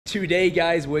Today,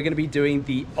 guys, we're going to be doing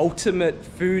the ultimate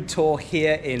food tour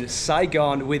here in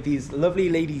Saigon with these lovely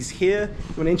ladies here.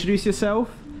 You want to introduce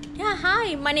yourself? Yeah,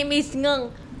 hi, my name is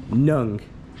Ngung. Nung.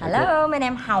 Hello, my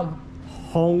name is Hong.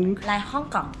 Hong. Like Hong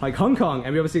Kong. Like Hong Kong.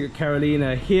 And we obviously got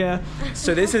Carolina here.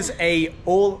 So this is a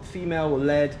all-female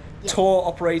led tour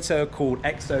operator called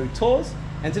XO Tours.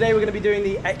 And today we're going to be doing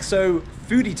the XO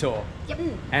Foodie Tour. Yep.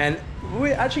 And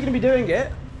we're actually going to be doing it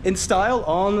in style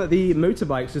on the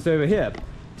motorbikes just over here.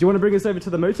 Do you want to bring us over to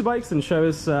the motorbikes and show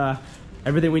us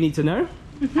everything we need to know?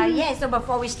 Yeah, so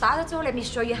before we start the tour, let me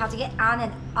show you how to get on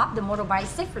and off the motorbike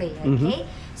safely, okay?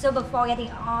 So before getting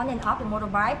on and off the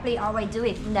motorbike, please always do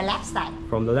it from the left side.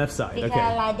 From the left side, because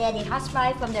like that, the hot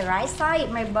spot from the right side,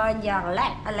 it may burn your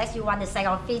leg, unless you want the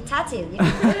Saigon feet tattoo. You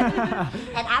can do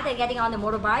it. And after getting on the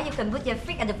motorbike, you can put your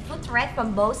feet at the footrest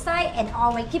from both sides and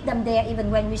always keep them there even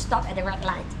when we stop at the red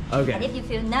light. Okay. And if you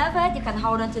feel nervous, you can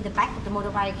hold on to the back of the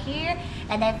motorbike here.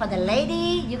 And then for the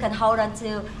lady, you can hold on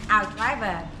to our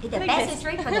driver. It's the best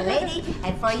trick for the lady.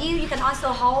 And for you, you can also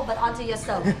hold but onto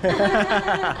yourself.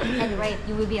 And wait,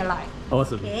 you will be alive.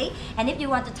 Awesome. Okay. And if you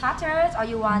want to touch us or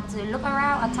you want to look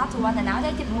around or talk to one another,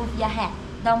 you can move your head.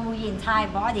 Don't move your entire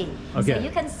body. Okay. So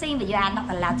you can sing, but you are not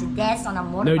allowed to dance on a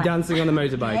motorbike. No dancing on the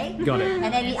motorbike. Okay? Got it.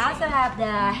 And then we also have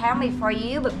the helmet for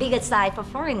you, but bigger size for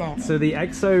foreigners. So the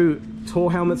XO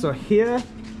tour helmets are here.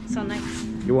 So nice.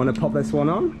 You want to pop this one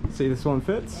on? See this one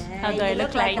fits? How do I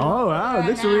look like? Oh wow, it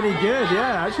looks really good.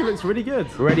 Yeah, actually looks really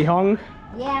good. Ready, Hong?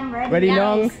 Yeah, I'm ready. Ready,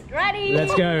 Nong? Ready?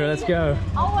 Let's go, let's go.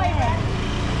 Always ready.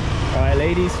 All right,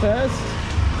 ladies first.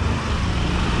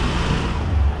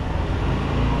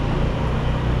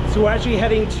 So we're actually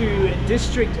heading to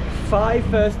District 5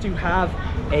 first to have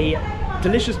a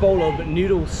delicious bowl of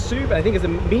noodle soup. I think it's a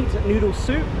meat noodle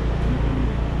soup.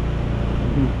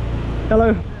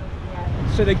 Hello.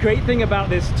 So the great thing about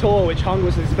this tour, which Hong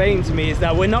was explaining to me, is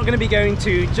that we're not going to be going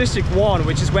to District 1,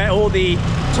 which is where all the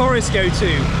tourists go to.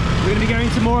 We're going to be going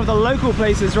to more of the local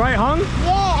places, right, Hong?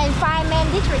 Yeah, and 5 main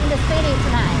districts in the city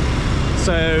tonight.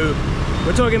 So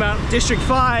we're talking about District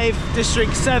 5,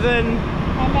 District 7.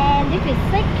 And then District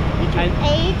 6, District 8,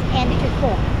 and District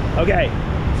 4. Okay,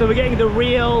 so we're getting the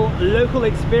real local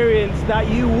experience that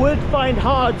you would find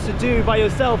hard to do by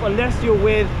yourself unless you're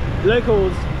with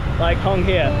locals like Hong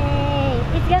here. Yay.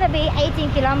 It's gonna be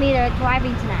 18 kilometer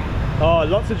driving tonight. Oh,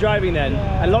 lots of driving then,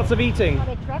 yeah. and lots of eating. So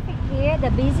the traffic here,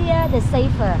 the busier, the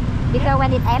safer. Because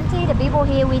when it's empty, the people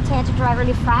here, we tend to drive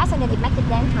really fast and then it makes it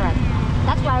dangerous.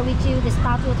 That's why we choose the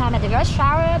start tour time at the rush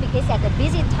hour, because at the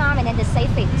busy time and then the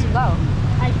safest to go.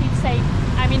 I feel safe.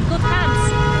 I'm in good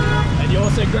hands. And you're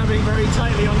also grabbing very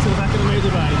tightly onto the back of the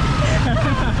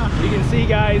motorbike. You can see,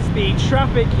 guys, the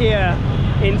traffic here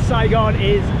in Saigon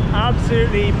is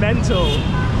absolutely mental.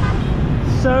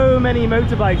 So many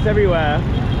motorbikes everywhere.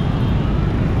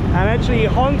 And actually,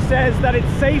 Hong says that it's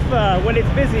safer when it's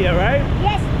busier, right?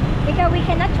 Yes, because we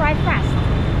cannot drive fast.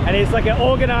 And it's like an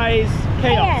organized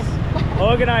chaos.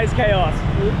 Organized chaos.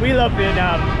 We love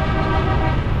Vietnam.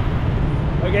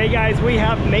 Okay guys, we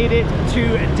have made it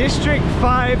to District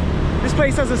 5. This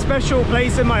place has a special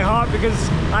place in my heart because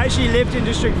I actually lived in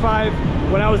District 5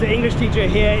 when I was an English teacher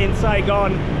here in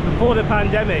Saigon before the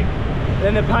pandemic.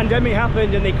 Then the pandemic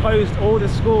happened and they closed all the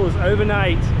schools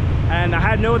overnight, and I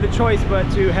had no other choice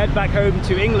but to head back home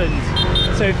to England.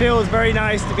 So it feels very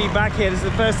nice to be back here. This is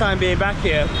the first time being back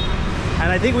here.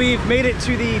 And I think we've made it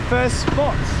to the first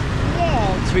spot.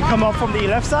 Yeah. So we come off from the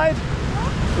left side.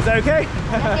 Is that okay?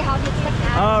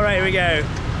 All right, here we go.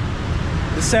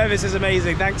 The service is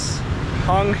amazing. Thanks,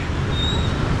 Hong.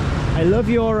 I love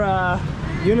your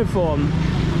uniform,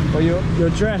 or your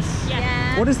dress.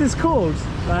 Yeah. What is this called?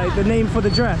 Like the name for the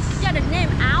dress? Yeah, the name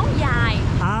Áo Dài.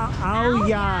 Áo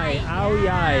Dài. Áo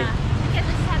Dài. You can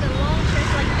just have a long dress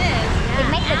like this. It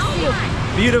makes it seal.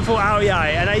 Beautiful Áo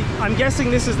Dài. And I'm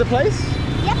guessing this is the place?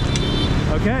 Yep.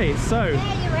 Okay, so.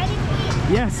 Yeah, you ready to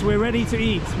eat? Yes, we're ready to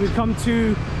eat. We've come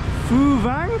to Phu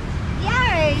Vang.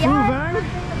 Yeah, Phu Vang.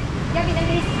 Yeah,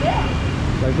 Vietnamese.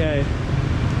 Yeah. Okay.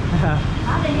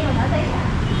 Đó, tình yêu ở đây là.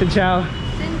 Xin chào.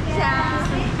 Xin chào.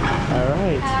 All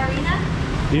right. Arena.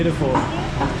 Beautiful.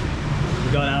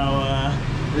 We've got our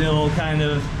little kind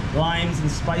of limes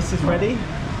and spices ready.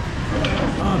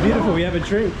 Oh, beautiful. We have a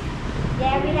drink.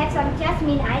 Yeah, we have some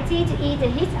Jasmine iced tea to eat the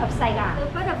heat of Saigon. So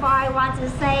first of all, I want to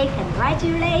say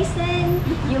congratulations.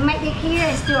 You made it here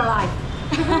and still alive.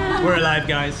 We're alive,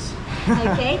 guys.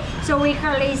 Okay, so we're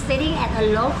currently sitting at a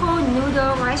local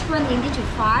noodle restaurant in District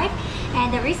 5.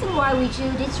 And the reason why we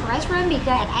choose this restaurant, because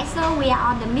at XO we are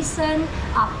on the mission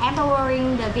of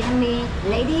empowering the Vietnamese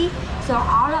lady. So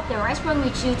all of the restaurants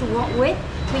we choose to work with,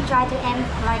 we try to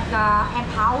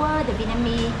empower the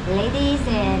Vietnamese ladies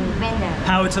and vendor.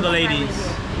 Power to the ladies.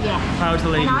 Yeah. Power to the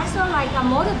ladies. And also like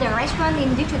most of the restaurant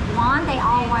in District 1, they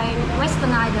always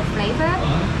westernize the flavor.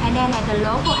 And then at the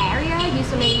local area,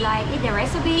 usually like eat the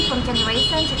recipe from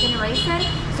generation to generation.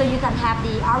 So you can have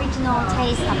the original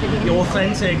taste of the Vietnamese. The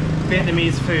authentic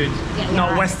Vietnamese food, Yeah. not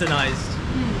westernized.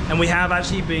 And we have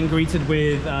actually been greeted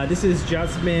with, this is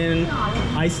Jasmine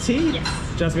iced tea. Yes.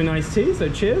 Jasmine iced tea, so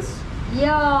cheers.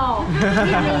 Yo,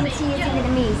 Vietnamese cheese in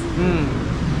Vietnamese.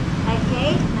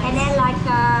 Okay, and then like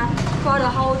for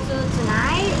the whole tour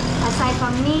tonight, aside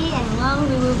from me and Ngân,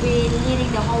 we will be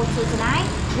leading the whole tour tonight.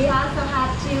 We also have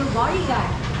 2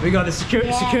 bodyguards. We got the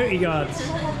Yeah. security guards.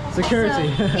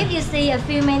 Security. So if you see a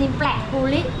few men in black who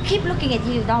keep looking at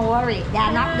you, don't worry. They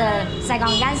are not the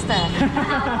Saigon gangster.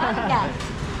 Bodyguards.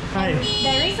 Hi.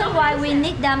 The reason why we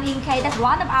need them in case that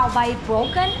one of our bike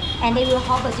broken and they will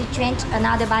help us to change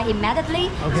another bike immediately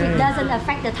so Okay. it doesn't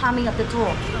affect the timing of the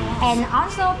tour. And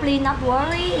also please not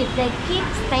worry if they keep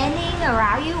standing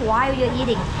around you while you're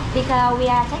eating because we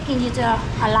are taking you to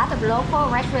a lot of local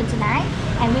restaurants tonight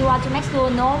and we want to make sure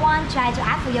no one tries to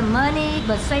ask for your money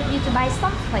but save you to buy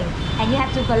something and you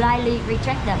have to politely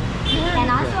reject them. And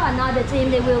also another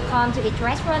team, they will come to each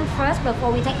restaurant first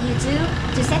before we take you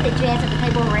to set the chairs at the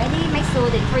table ready, make sure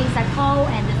the drinks are cold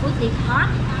and the food is hot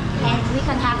and we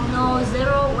can have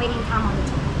zero waiting time on the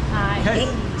table. Okay.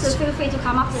 So feel free to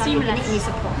come up to us if you need any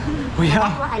support. We That's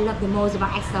have, what I love the most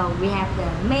about EXO. We have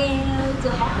the male to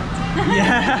hot.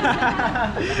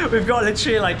 yeah. We've got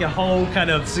literally like a whole kind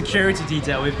of security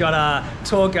detail. We've got our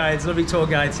tour guides, lovely tour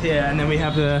guides here, and then we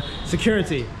have the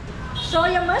security. Show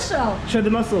your muscle. Show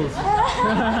the muscles.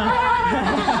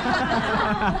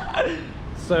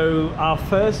 So our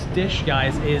first dish,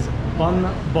 guys, is bun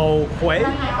bo hui.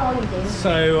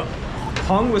 So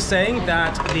Hong was saying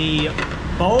that the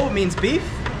bo means beef,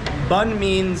 bun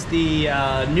means the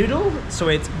noodle, so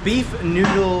it's beef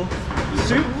noodle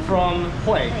soup from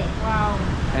hui. Wow.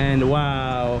 And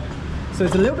wow, so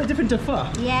it's a little bit different to pho.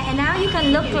 Yeah, and now you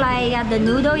can look like the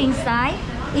noodle inside.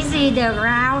 Is it the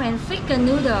round and thicker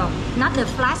noodle, not the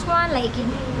flat one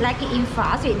like in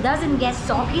pho, so it doesn't get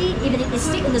soggy, even if it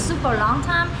sits in the soup for a long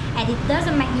time, and it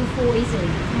doesn't make you full easily.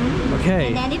 Okay.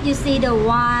 And then if you see the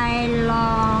wide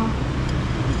long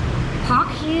pork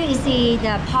here, you see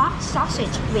the pork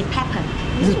sausage with pepper.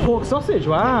 This is pork sausage.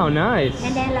 Wow, nice.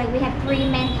 And then like we have 3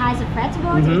 main kinds of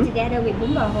vegetables together with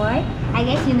bún bò Huế. I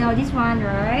guess you know this one,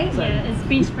 right? Yeah, it's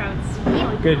bean sprouts.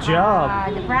 Good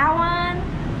job. The brown one.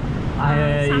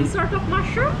 Some sort of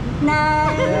mushroom? No.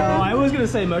 Oh, I was gonna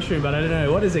say mushroom, but I don't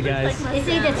know. What is it, guys? Is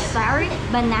it the sorry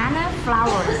banana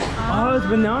flowers? Oh, it's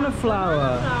banana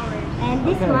flour. And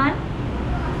this one,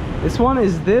 This one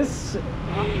is this.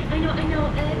 I know.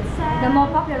 It's the more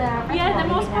popular. yeah, the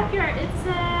vegetable most we have. popular. It's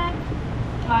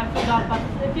I forgot, but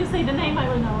if you say the name, I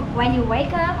will know. When you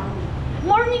wake up,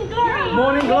 Morning glory.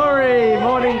 Morning glory,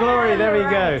 morning glory. There we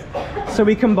go. So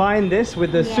we combine this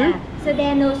with the soup. So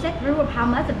there are no set rule of how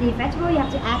much of the vegetable you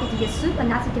have to add into your soup, and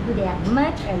not to put as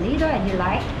much or little as you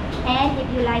like. And if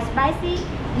you like spicy,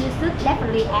 you should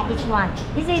definitely add this one.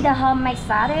 This is the homemade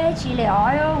sauté chili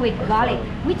oil with garlic,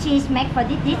 which is made for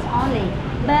this dish only.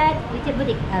 But we can put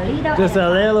it a little. Just a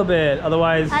little bit,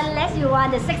 otherwise. Unless you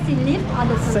want the sexy lip on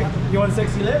the food. You want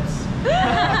sexy lips?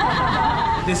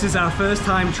 This is our first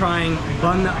time trying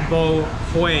bun bo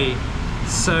hui.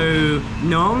 So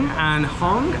Nong and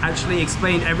Hong actually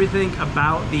explained everything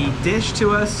about the dish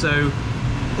to us. So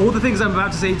all the things I'm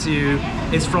about to say to you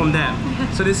is from them.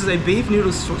 So this is a beef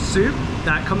noodle soup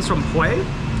that comes from hui.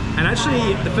 And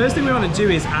actually, the first thing we want to do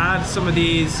is add some of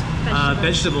these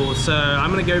vegetables. So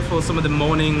I'm going to go for some of the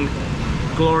morning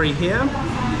glory here.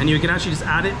 And you can actually just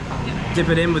add it, dip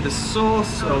it in with the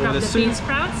sauce or with the soup. Bean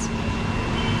sprouts.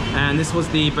 And this was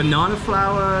the banana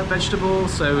flour vegetable,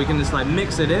 so we can just like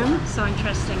mix it in. So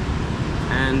interesting.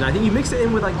 And I think you mix it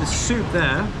in with like the soup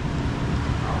there.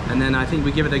 And then I think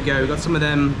we give it a go. We've got some of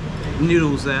them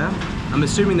noodles there. I'm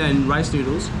assuming they're rice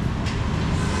noodles.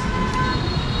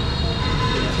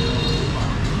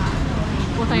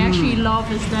 What I actually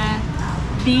love is the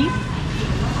beef.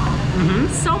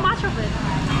 So much of it.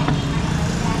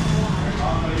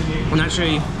 And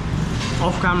actually,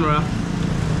 off camera,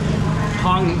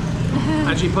 Hong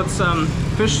actually put some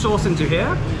fish sauce into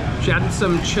here. She added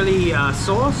some chili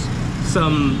sauce,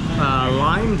 some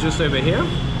lime just over here.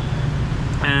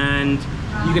 And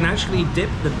you can actually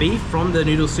dip the beef from the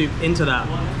noodle soup into that.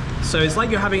 So it's like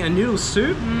you're having a noodle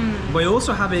soup, but you're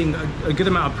also having a good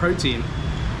amount of protein.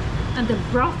 And the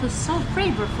broth is so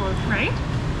flavorful, right?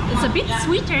 It's a bit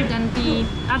sweeter than the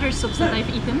other soups that I've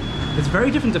eaten. It's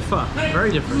very different to pho, very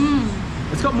different.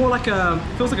 It's got more like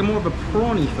feels like more of a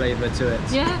prawny flavor to it.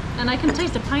 Yeah, and I can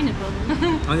taste the pineapple.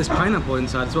 And there's pineapple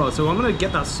inside as well. So I'm gonna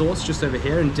get that sauce just over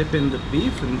here and dip in the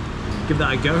beef and give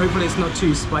that a go. Hopefully it's not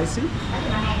too spicy.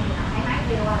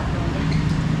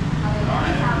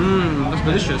 That's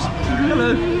delicious.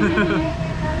 Hello.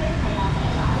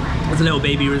 There's a little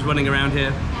baby who's running around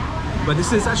here. But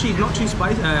this is actually not too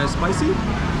spicy.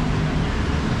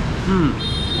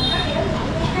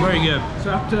 Very good.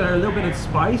 So after a little bit of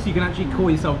spice, you can actually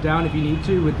cool yourself down if you need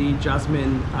to with the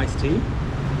Jasmine iced tea.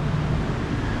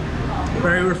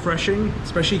 Very refreshing,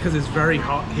 especially because it's very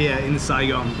hot here in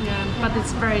Saigon. Yeah, but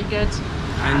it's very good.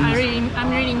 And I'm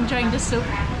really enjoying the soup.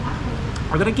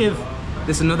 I'm gonna give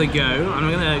this another go. I'm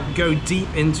gonna go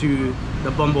deep into the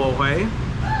bom bo hui,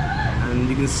 and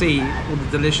you can see all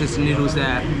the delicious noodles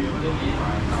there.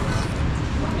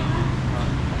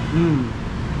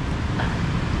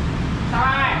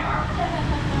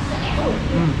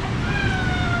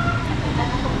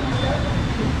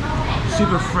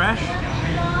 Super fresh,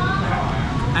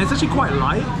 and it's actually quite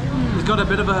light. It's got a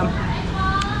bit of a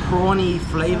prawny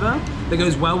flavor that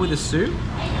goes well with the soup.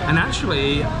 And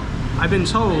actually, I've been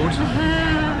told,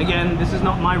 again, this is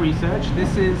not my research,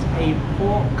 this is a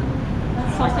pork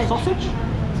sausage?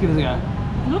 Let's give this a go.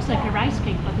 It looks like a rice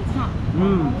cake, but it's not.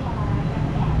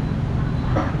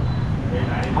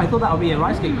 I thought that would be a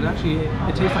rice cake, but actually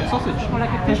it tastes like sausage. Or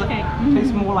like a fish cake. It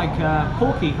tastes more like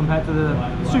porky compared to the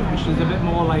soup, which is a bit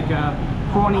more like a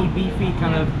prawny, beefy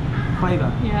kind of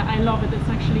flavor. Yeah, I love it. It's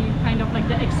actually kind of like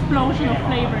the explosion of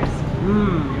flavors.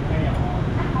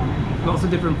 Lots of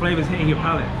different flavors hitting your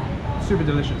palate. Super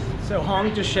delicious. So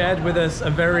Hong just shared with us a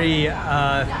very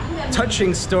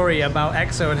touching story about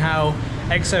EXO and how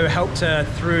EXO helped her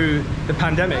through the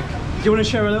pandemic. Do you want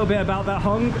to share a little bit about that,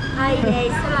 Hong?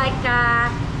 Yes, like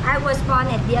I was born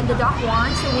at the underdog one,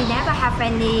 so we never have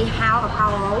any house of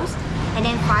our own. And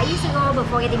then 5 years ago,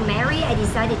 before getting married, I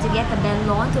decided to get a bank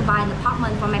loan to buy an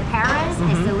apartment for my parents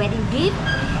as a wedding gift.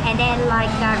 And then right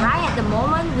at the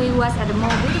moment, we was at the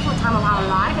most beautiful time of our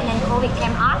life, and then COVID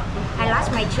came up. I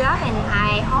lost my job and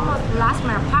I almost lost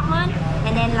my apartment.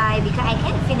 And then because I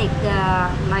can't finish the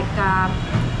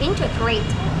interest rate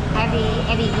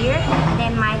every year, and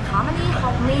then my company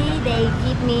helped me. They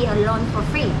give me a loan for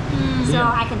free, so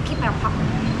I can keep my apartment.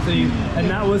 So and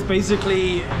that was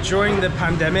basically during the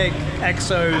pandemic.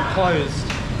 EXO closed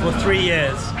for 3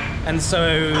 years, and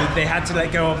so they had to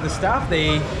let go of the staff.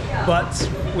 But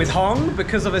with Hong,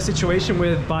 because of a situation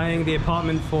with buying the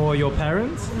apartment for your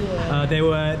parents,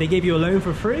 they gave you a loan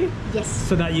for free. Yes.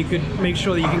 So that you could make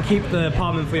sure that you can keep the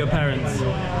apartment for your parents,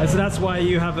 and so that's why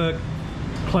you have a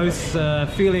close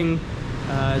feeling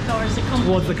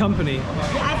towards the company.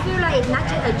 Yeah, I feel like it's not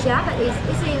just a job, but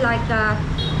it's like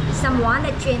someone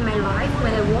that changed my life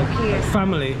when I work here.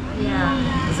 Family. Yeah.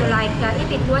 So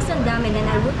if it wasn't them, and then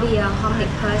I would be a homeless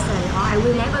person, or I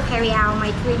will never carry out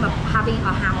my dream of having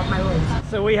a house of my own.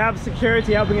 So we have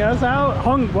security helping us out.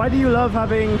 Hong, why do you love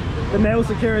having the male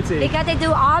security? Because they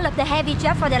do all of the heavy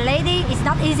job for the lady. It's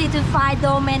not easy to find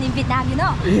those men in Vietnam, you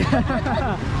know.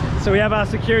 Yeah. So we have our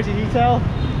security detail.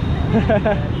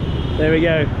 There we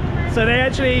go. So they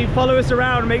actually follow us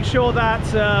around, make sure that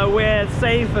we're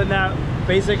safe and that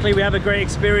basically we have a great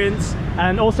experience,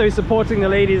 and also supporting the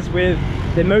ladies with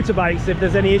the motorbikes. If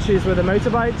there's any issues with the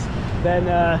motorbikes, then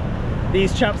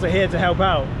these chaps are here to help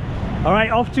out. All right,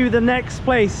 off to the next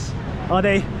place.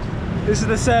 This is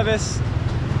the service,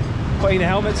 putting the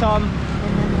helmets on,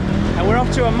 and we're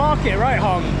off to a market, right,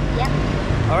 Hong? Yep.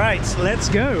 All right, let's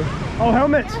go. Oh,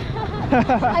 helmet.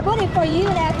 I bought it for you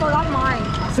and I forgot mine.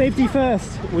 Safety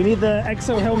first. We need the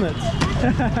EXO helmet.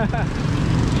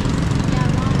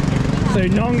 So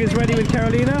Nong is ready with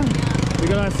Carolina. We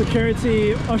got our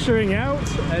security ushering out,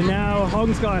 and now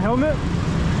Hong's got a helmet.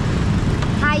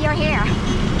 Hide your hair.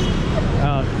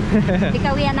 Oh.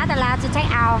 Because we are not allowed to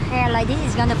take our hair like this.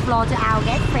 It's gonna flow to our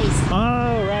gate face.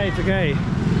 Oh, right, okay.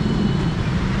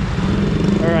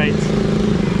 All right.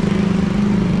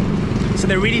 So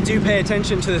they really do pay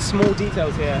attention to the small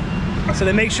details here. So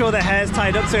they make sure their hair's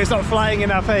tied up so it's not flying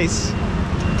in our face.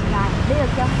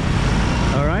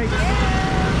 All right,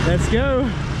 let's go.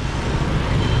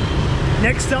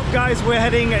 Next up, guys, we're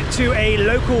heading to a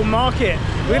local market.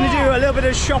 We're gonna do a little bit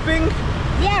of shopping.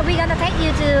 Yeah, we're gonna take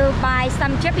you to buy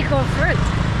some tropical fruit.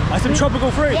 Some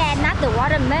tropical fruit? Yeah, not the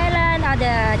watermelon or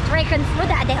the dragon fruit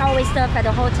that they always serve at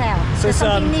the hotel. So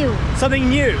something new. Something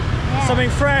new, yeah. Something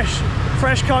fresh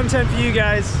content for you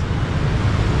guys.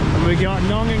 And we got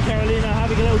Nong and Carolina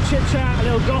having a little chit chat, a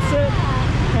little gossip.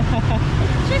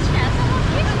 Chit chat.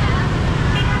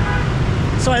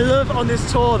 So I love on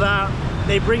this tour that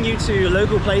they bring you to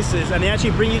local places, and they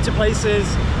actually bring you to places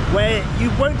where you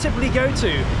won't typically go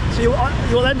to. So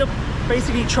you'll end up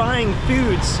basically trying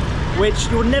foods which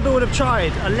you never would have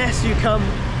tried unless you come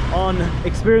on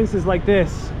experiences like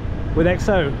this with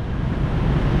XO.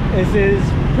 This is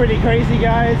pretty crazy,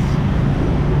 guys.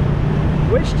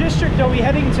 Which district are we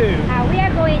heading to? We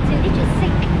are going to District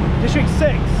 6. District 6?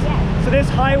 Yeah. So this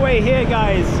highway here,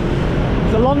 guys,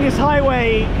 is the longest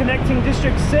highway connecting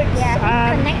District 6 Yeah,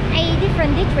 and... connect 8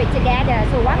 different districts together.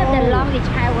 So one of the longest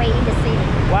highway in the city.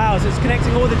 Wow, so it's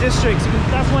connecting all the districts.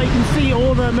 That's why you can see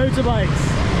all the motorbikes.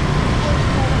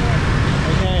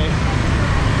 Okay.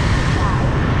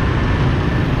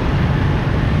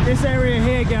 This area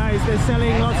here, guys, they're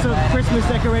selling lots of Christmas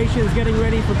decorations, getting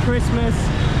ready for Christmas.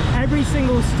 Every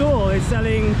single store is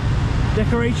selling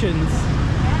decorations.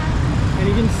 And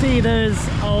you can see there's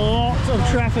a lot of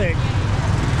traffic.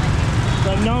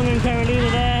 Got Nong and Carolina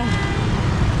there.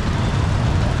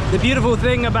 The beautiful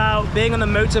thing about being on a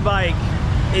motorbike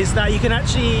is that you can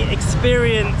actually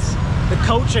experience the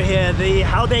culture here,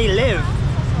 how they live.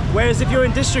 Whereas if you're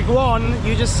in District 1,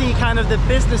 you just see kind of the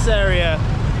business area,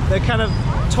 the kind of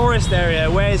tourist area,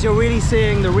 whereas you're really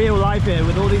seeing the real life here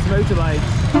with all these motorbikes.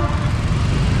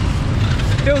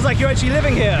 Feels like you're actually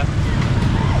living here.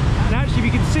 And actually,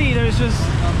 you can see there's just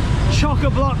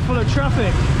chock-a-block full of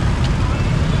traffic.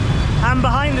 And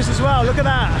behind us as well, look at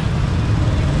that.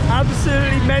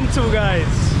 Absolutely mental, guys.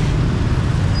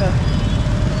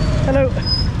 Hello.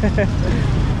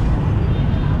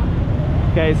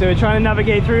 Okay, so we're trying to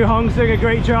navigate through. Hong's doing a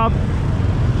great job.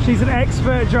 She's an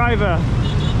expert driver.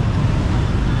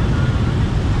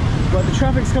 But the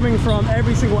traffic's coming from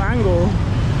every single angle.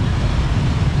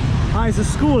 There's a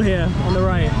school here on the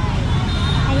right.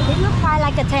 And it looks quite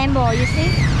like a temple, you see?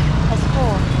 A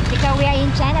school. Because we are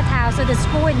in Chinatown, so the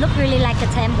school it looks really like a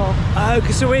temple. Oh,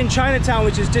 so we're in Chinatown,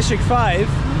 which is District 5.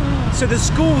 So the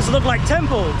schools look like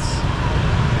temples.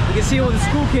 You can see all the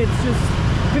school kids just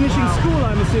finishing school,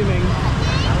 I'm assuming.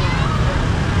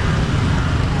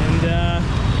 And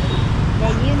The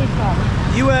uniform.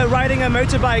 you were riding a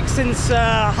motorbike since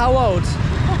how old?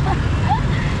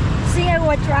 Since I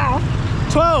was 12.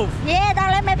 12? Yeah,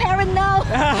 don't let my parents know.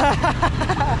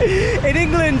 In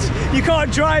England, you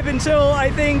can't drive until,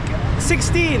 I think,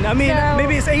 16. I mean, So,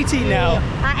 maybe it's 18 now.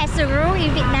 As a rule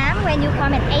in Vietnam, when you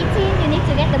come at 18, you need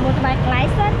to get the motorbike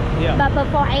license. Yeah. But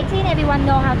before 18, everyone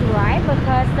know how to ride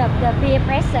because of the peer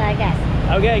pressure, I guess.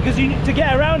 Okay, because to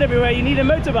get around everywhere, you need a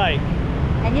motorbike.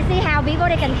 And you see how people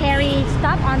they can carry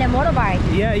stuff on their motorbike.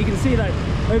 Yeah, you can see that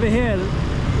over here,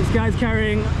 this guy's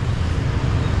carrying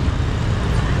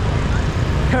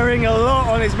a lot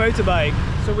on his motorbike.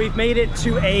 So we've made it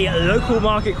to a local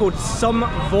market called Some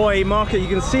Voi Market. You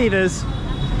can see there's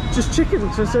just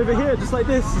chickens just over here, just like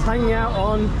this, just hanging out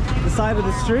on the side of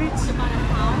the street.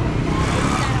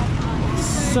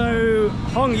 So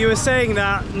Hong, you were saying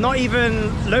that not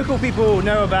even local people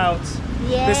know about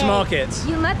this market.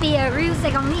 You must be a real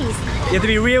Saigonese. You have to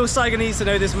be real Saigonese to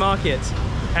know this market.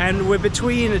 And we're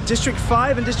between District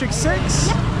 5 and District 6.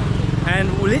 Yep.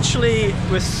 And literally,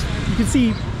 you can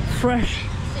see fresh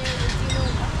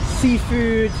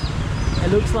seafood.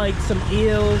 It looks like some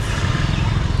eels.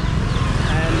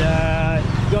 And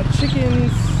you've got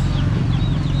chickens.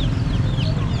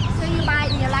 So you buy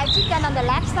your live chicken on the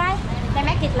left side, they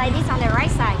make it like this on the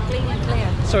right side, clean and clear.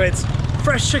 So it's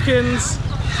fresh chickens,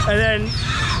 and then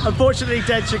unfortunately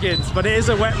dead chickens, but it is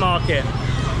a wet market.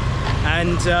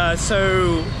 And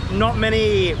so not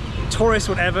many tourists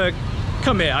would ever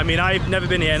come here. I mean, I've never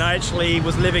been here, and I actually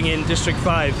was living in District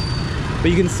 5. But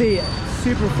you can see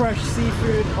super fresh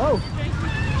seafood. Oh,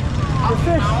 the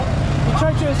fish! He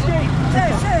tried to escape.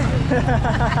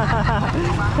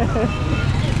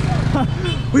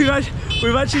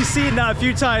 We've actually seen that a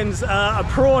few times. A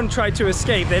prawn tried to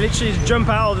escape. They literally just jump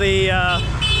out of the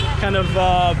kind of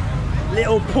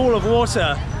little pool of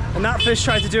water, and that fish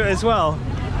tried to do it as well.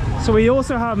 So we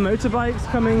also have motorbikes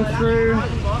coming through.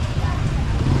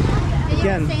 You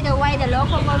can see the way the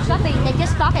local go shopping, they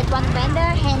just stop at one vendor,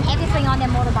 hand everything on their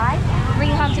motorbike,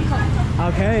 bring home to cook.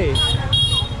 Okay.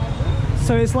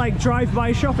 So it's like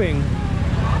drive-by shopping.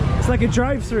 It's like a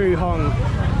drive-through, Hong.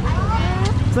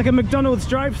 It's like a McDonald's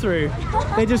drive-through.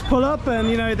 They just pull up and,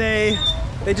 you know, they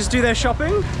just do their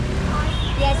shopping.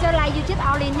 Yeah, so like you just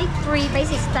only need 3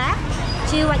 basic stuff,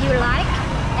 choose what you like,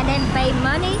 and then pay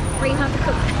money, bring home to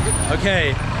cook.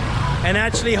 Okay. And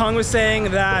actually, Hong was saying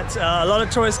that a lot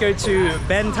of tourists go to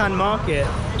Ben Thanh Market,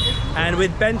 and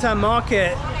with Ben Thanh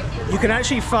Market, you can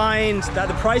actually find that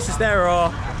the prices there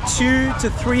are 200% to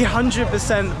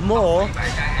 300% more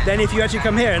than if you actually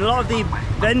come here. And a lot of the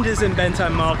vendors in Ben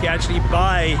Thanh Market actually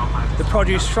buy the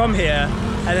produce from here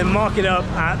and then mark it up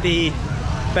at the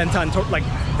Ben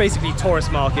basically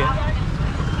tourist market.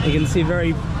 You can see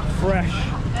very fresh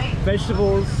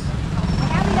vegetables.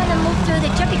 Now we're gonna move to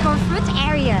the tropical fruit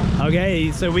area.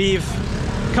 Okay, so we've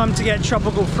come to get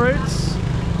tropical fruits.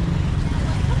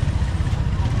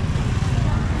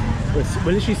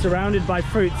 We're literally surrounded by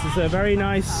fruits. It's a very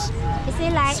nice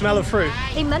smell of fruit.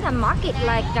 In a market,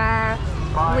 like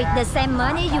with the same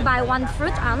money you buy one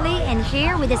fruit only, and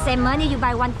here with the same money you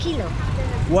buy 1 kilo.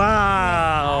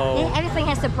 Wow! Everything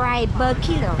has the price per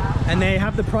kilo. And they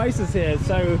have the prices here.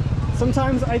 So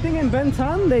sometimes I think in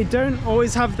Bentan they don't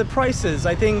always have the prices.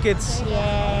 I think it's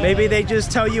maybe they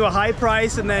just tell you a high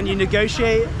price and then you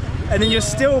negotiate, and then you're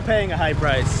still paying a high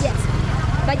price. Yes.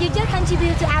 But you just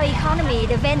contribute to our economy.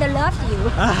 The vendor loves you.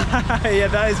 Yeah,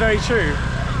 that is very true.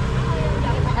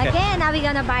 Okay, now we're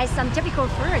gonna buy some tropical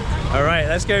fruit. All right,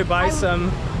 let's go buy some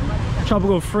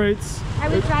tropical fruits. I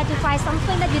will try to find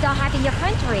something that you don't have in your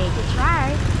country to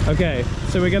try. Okay,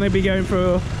 so we're gonna be going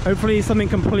for hopefully something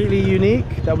completely unique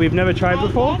that we've never tried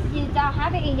before. Yes, you don't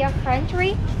have it in your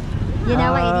country. You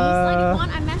know what it is? Like the one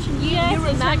I mentioned, you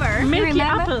remember? Milky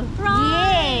apple.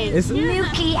 Right. Yes, It's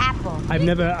milky apple. I've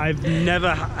never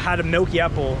had a milky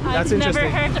apple. That's interesting.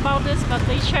 I've never heard about this, but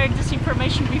they shared this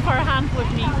information beforehand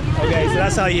with me. Okay, so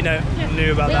that's how you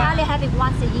knew about We that. only have it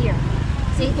once a year.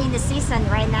 So it's in the season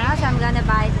right now, so I'm gonna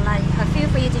buy like a few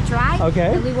for you to try.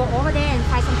 Okay. And we will over there and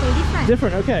find something different.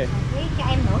 Different, okay. Cái cho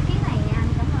em nổi cái này nha anh,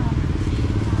 cảm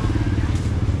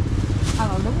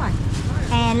ơn. Đúng rồi.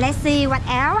 And let's see what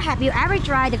else. Have you ever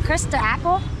tried the custard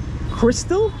apple?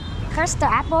 Crystal? Custard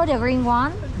apple, the green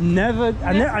one. Never.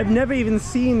 I've never even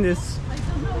seen this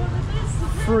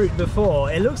fruit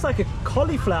before. It looks like a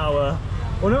cauliflower.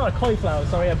 Well, not a cauliflower,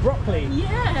 sorry, a broccoli.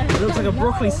 Yeah. It looks like a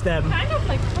broccoli stem. Kind of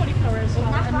like cauliflower as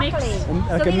well. Not A mix. broccoli. So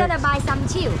Like a we're gonna mix. buy some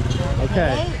too.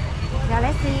 Okay. Now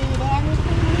let's see. Is there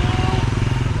anything new?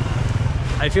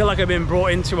 I feel like I've been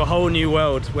brought into a whole new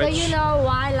world. So Which you know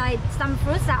why like some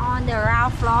fruits are on the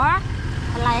ground floor,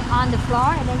 like on the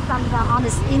floor, and then some are on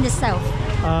in the shelf.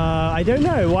 I don't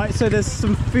know why. So there's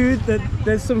some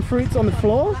fruits on the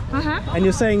floor, and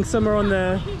you're saying some are on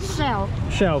the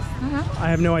Shelf. I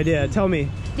have no idea. Tell me.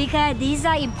 Because these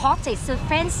are imported, so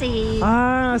fancy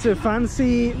Ah, so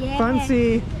fancy, Yeah.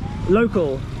 fancy,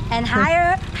 local, and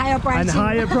higher pricing. and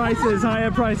higher prices,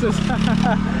 higher prices.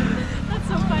 That's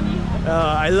so funny.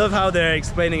 I love how they're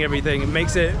explaining everything. It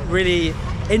makes it really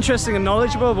interesting and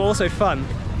knowledgeable, but also fun.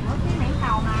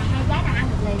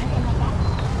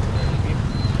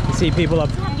 You see people up.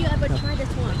 Have you ever tried this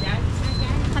one?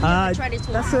 Have you ever tried this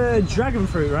one? That's a dragon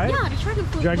fruit, right? Yeah, the dragon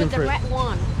fruit Dragon with fruit. the red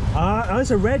one. Oh,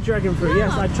 it's a red dragon fruit.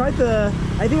 Yes, Yeah. I've tried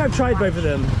I think I've tried both of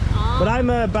them. But I'm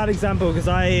a bad example because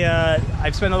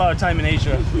I've spent a lot of time in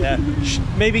Asia. Yeah.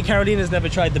 Maybe Carolina's never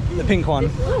tried the pink one.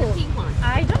 Ooh, pink one.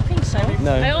 I don't think so.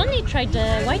 No. I only tried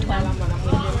the white one.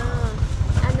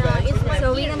 And it's my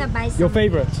So we're gonna buy some. Your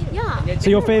favorite? Yeah. So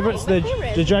your favorite's My the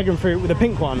favorite. dragon fruit with the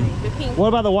pink one. The pink. What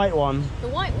about the white one? The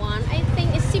white one, I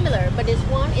think is similar, but this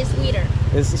one is sweeter.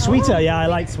 It's sweeter. Yeah, I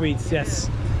like sweets. Yes.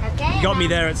 Okay. You got me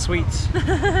there at sweets.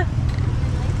 I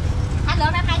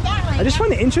I just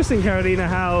find it interesting, Carolina,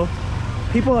 how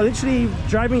people are literally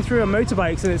driving through on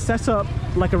motorbikes and it's set up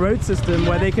like a road system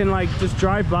where they can like just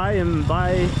drive by and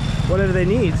buy whatever they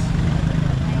need.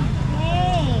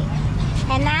 Okay.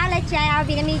 And now let's try our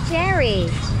Vietnamese cherry.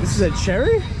 This is a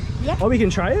cherry? Yep. Oh, we can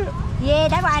try it? Yeah,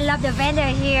 that's why I love the vendor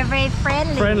here. Very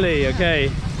friendly. Friendly,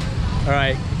 okay. All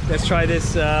right, let's try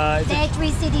this. There are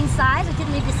 3 seats inside, so just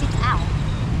leave the seats out.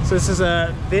 So this is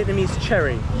a Vietnamese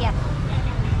cherry. Yep.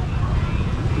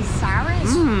 It's sour.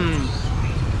 Mmm.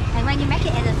 And when you make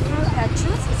it as a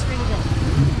juice, it's really good.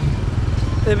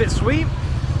 A little bit sweet.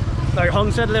 Like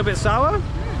Hong said, a little bit sour.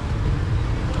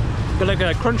 Got like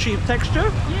a crunchy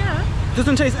texture. Yeah.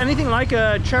 Doesn't taste anything like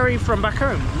a cherry from back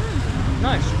home.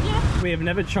 Nice. Yeah. We have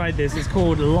never tried this. It's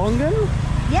called longan.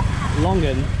 Yep.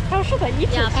 Longan. How should I eat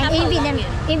it? And in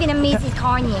Vietnamese, it's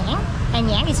called nhãn. And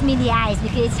nhãn is mean the eyes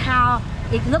because it's how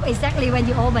it looks exactly when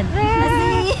you open.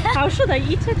 Let's see. How should I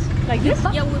eat it? Like this?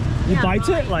 Yeah, You bite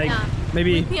it? Like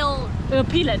maybe peel.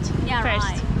 Peel it Yeah, first.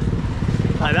 right.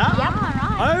 like that? Yep.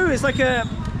 Right. Oh, it's like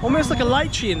almost like a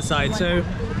lychee inside. So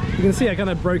you can see I kind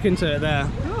of broke into it there.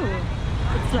 Oh,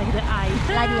 it's like the eye.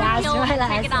 Like the eyes, Peel right? and Like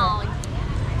take it that. out.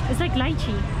 It's like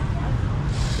lychee.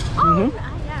 Mhm.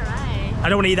 Yeah, right. I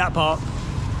don't want to eat that part.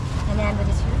 And then with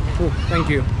this fruit. Oh, thank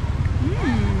you.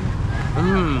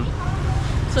 Mmm.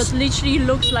 So it literally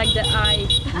looks like the eye.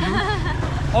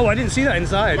 Oh, I didn't see that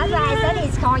inside. That's why I said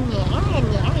it's called nhãn. And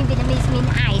nhãn in Vietnamese means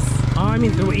eyes. Oh, I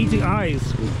mean, they were eating eyes.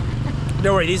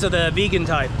 Don't worry, these are the vegan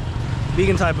type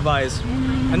of eyes.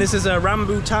 And this is a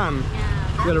rambutan.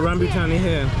 You got a rambutan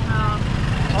here.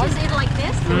 just eat like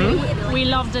this. We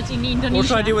loved it in Indonesia. What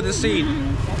should I do with the seed?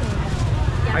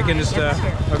 I can just,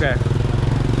 okay.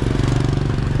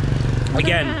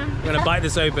 Again, I'm gonna bite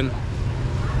this open.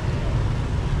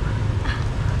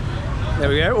 There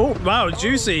we go. Oh, wow,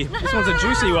 juicy. This one's a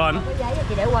juicy one.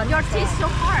 Your teeth so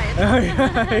hard.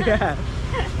 Yeah.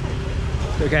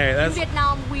 Okay, In that's...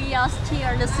 Vietnam, we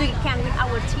steer the sweet can with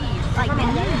our teeth, like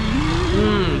that.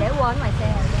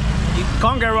 You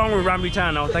can't go wrong with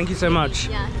rambutan. Oh, thank you so much.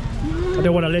 Yeah. I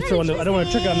don't want to litter on the... I don't want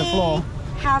to trick it on the floor.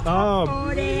 Oh,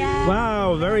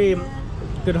 wow, very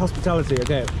good hospitality.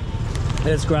 Okay,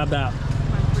 let's grab that.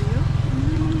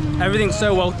 Everything's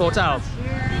so well thought out.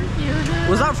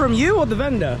 Was that from you or the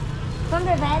vendor? From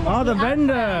the vendor. Oh, the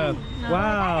vendor.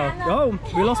 Wow. Oh,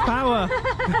 we lost power.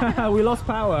 We lost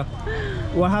power.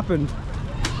 What happened?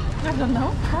 I don't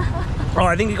know. Oh,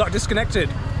 I think he got disconnected.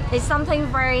 It's something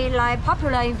very like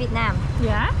popular in Vietnam.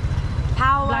 Yeah?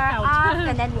 Power Blackout. off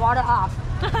and then water off.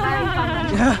 Very common.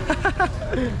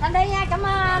 Come đây nha, come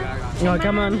on. Oh,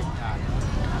 come on.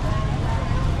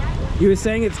 You were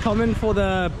saying it's common for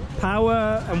the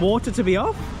power and water to be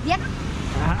off? Yep.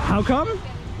 How come?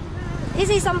 This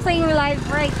is something like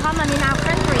very common in our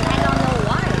country. I don't know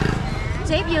why.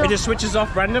 So if you, It just switches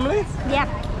off randomly? yep.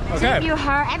 So Okay. if you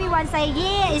heard everyone say,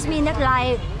 yeah, it means that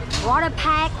like water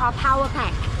pack or power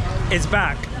pack. It's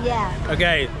back. Yeah.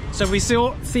 Okay, so if we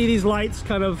still see these lights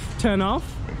kind of turn off,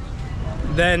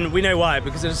 then we know why,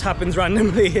 because it just happens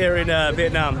randomly here in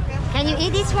Vietnam. Can you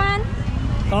eat this one?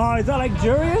 Oh, is that like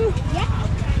durian? Yeah.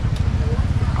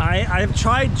 I've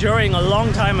tried durian a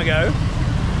long time ago.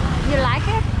 You like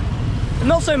it?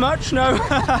 Not so much, no.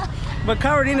 But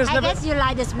Carolina's I never... guess you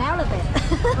like the smell of it.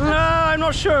 No, I'm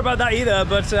not sure about that either,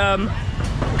 but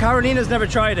Carolina's never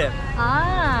tried it.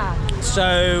 Ah.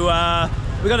 So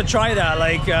we got to try that.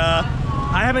 Like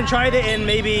I haven't tried it in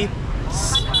maybe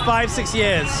 5-6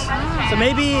 years. So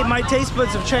maybe my taste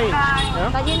buds have changed. Yeah?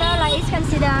 But you know, like it's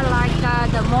considered like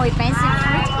the more expensive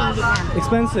fruit in Vietnam.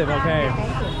 Expensive, okay.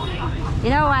 You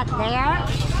know what? There.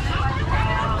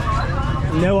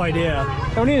 No idea.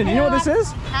 Carolina, do you know what this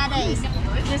is?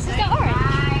 This is the orange.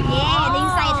 Yeah, the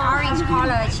inside is orange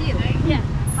color too. Yeah.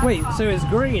 Wait, so it's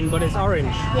green, but it's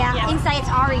orange. Yeah, inside it's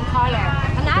orange color.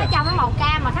 Anh nói trong cái màu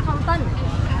cam mà khách không tin.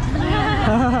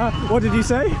 What did you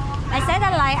say? I said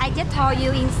that like I just told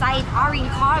you inside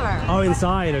orange color. Oh,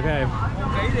 inside, okay.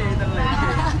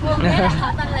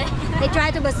 They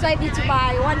try to persuade you to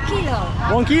buy 1 kilo.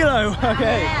 1 kilo,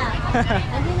 okay. Yeah.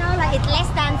 And you know, like it's less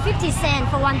than 50 cents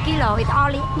for 1 kilo. It's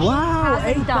only Wow,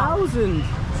 $8,000. 8,000.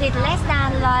 So it's less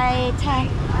than like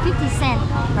 50 cents,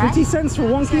 right? 50 cents for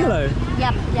 1 kilo?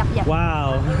 Yep.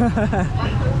 Wow.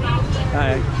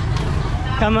 Alright.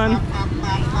 Come on.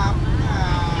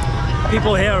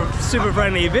 People here are super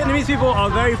friendly. Vietnamese people are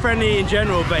very friendly in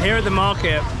general, but here at the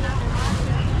market,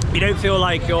 you don't feel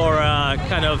like you're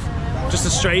kind of just a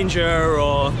stranger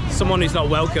or someone who's not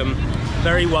welcome.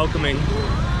 Very welcoming.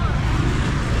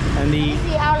 And You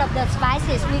see all of the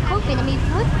spices we cook Vietnamese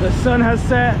food. the sun has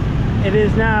set. It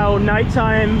is now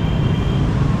nighttime,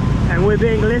 and we're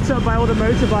being lit up by all the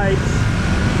motorbikes.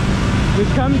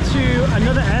 We've come to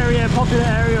another area, popular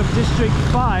area of District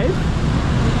 5.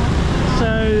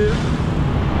 So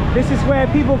this is where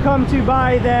people come to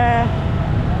buy their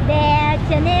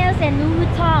Chanel and Louis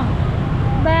Vuitton,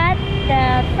 but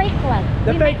the fake one.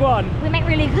 The fake one. We make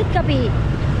really good copy.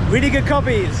 Really good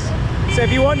copies. So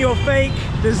if you want your fake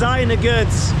designer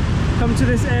goods, come to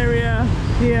this area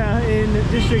here in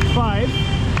District 5.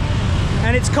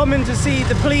 And it's common to see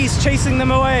the police chasing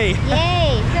them away.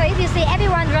 Yay! So if you see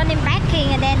everyone running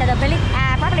backing and then the police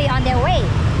are probably on their way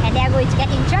and they're going to get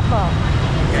in trouble.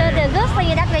 So the good thing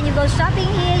is that when you go shopping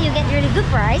here, you get really good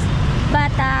price.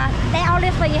 But they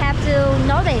always you have to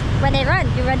notice when they run,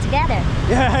 you run together.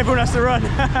 Yeah, everyone has to run.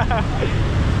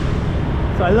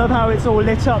 So I love how it's all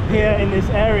lit up here in this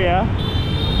area.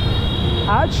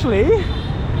 Actually,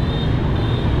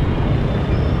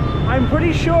 I'm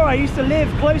pretty sure I used to live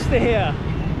close to here.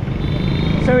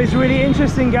 So it's really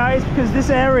interesting, guys, because this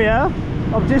area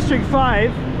of District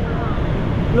 5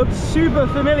 looks super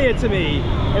familiar to me.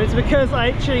 And it's because I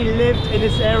actually lived in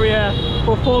this area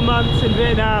for 4 months in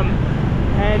Vietnam.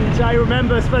 And I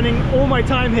remember spending all my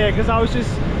time here because I was just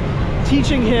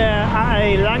teaching here at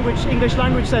a English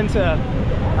language center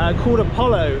called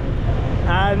Apollo.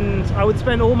 And I would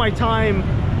spend all my time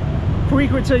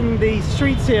frequenting the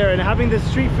streets here and having the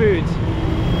street food.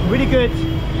 Really good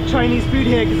Chinese food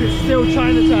here because it's still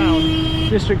Chinatown,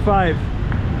 District 5.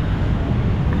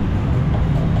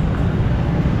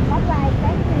 That's like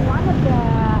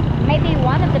maybe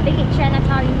one of the biggest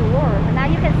Chinatown in the world. And now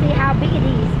you can see how big it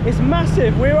is. It's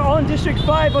massive. We're on District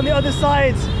 5 on the other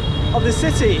side of the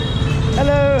city.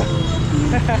 Hello.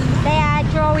 They are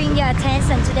drawing your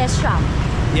attention to their shop.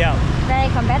 Yeah. Very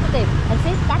competitive. And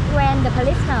see, that's when the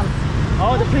police comes.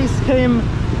 Oh, the police came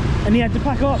and he had to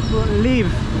pack up and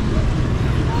leave.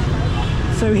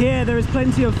 So here there is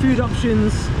plenty of food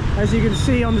options, as you can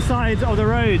see on the sides of the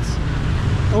roads.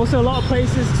 Also a lot of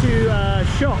places to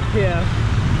shop here.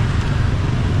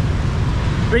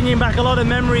 Bringing back a lot of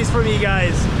memories from you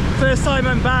guys. First time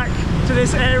I'm back to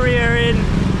this area in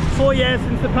 4 years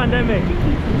since the pandemic.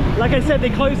 Like I said, they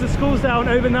closed the schools down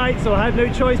overnight, so I had no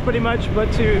choice pretty much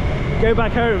but to go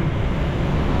back home.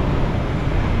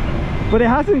 But it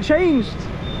hasn't changed.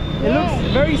 It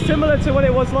looks very similar to what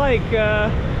it was like.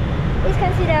 It's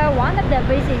considered one of the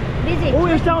busy. Oh,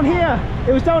 it was down here.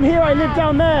 It was down here. I lived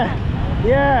down there.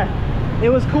 Yeah. It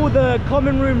was called the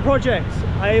Common Room Project.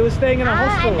 I was staying in a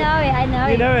hostel. I know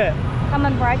it. You know it?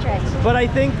 Common Project. But I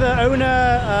think the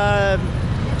owner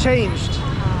changed.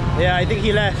 Yeah, I think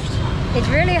he left. It's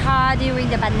really hard during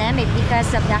the pandemic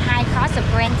because of the high cost of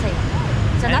renting.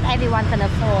 So not everyone can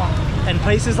afford. And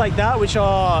places like that, which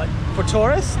are for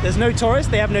tourists, there's no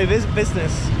tourists, they have no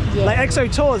business. Yeah. Like EXO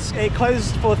Tours, it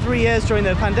closed for 3 years during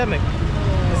the pandemic.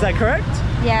 Is that correct?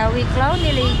 Yeah, we closed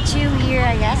nearly 2 years,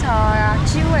 I guess, or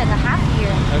 2.5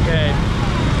 years. Okay.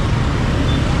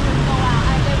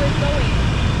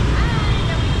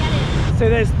 So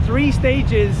there's 3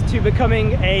 stages to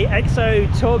becoming a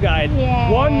EXO tour guide. Yeah.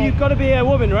 One, you've got to be a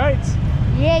woman, right?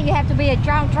 Yeah, you have to be a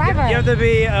drunk driver. You have to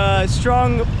be a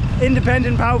strong,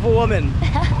 independent, powerful woman.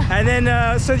 And then,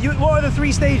 what are the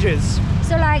 3 stages?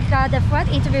 So like the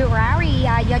first interview rally,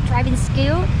 your driving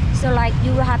skill. So like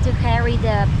you will have to carry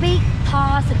the big,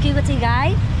 tall security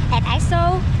guide and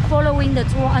EXO following the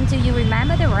tour until you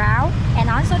remember the route. And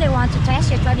also they want to test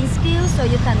your driving skills so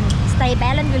you can stay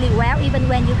balanced really well even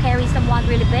when you carry someone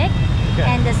really big. Okay.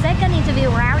 And the second interview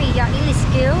rally, your English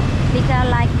skill, because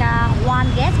like one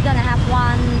guest gonna have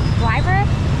one driver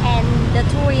and the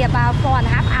tour is about 4.5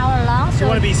 hours long. So you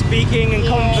want to be speaking and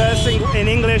conversing in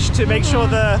English to make sure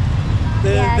the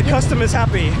customer's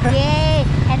happy. Yeah,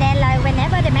 and then like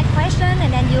whenever they make question,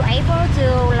 and then you're able to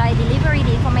like deliver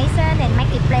the information and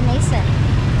make explanation.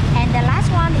 And the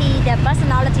last one is the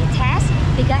personality test,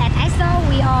 because at EXO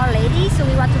we are ladies, so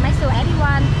we want to make sure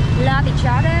everyone love each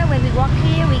other. When we work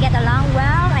here, we get along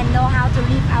well and know how to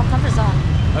leave our comfort zone.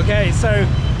 Okay, so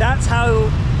that's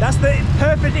the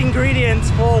perfect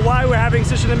ingredients for why we're having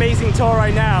such an amazing tour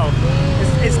right now.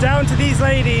 It's down to these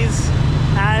ladies,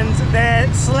 and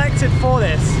they're selected for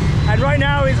this. And right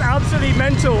now it's absolutely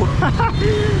mental.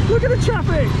 Look at the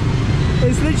traffic.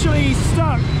 It's literally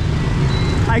stuck.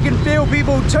 I can feel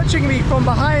people touching me from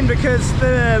behind because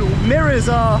the mirrors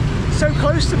are so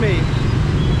close to me.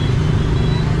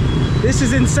 This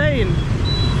is insane.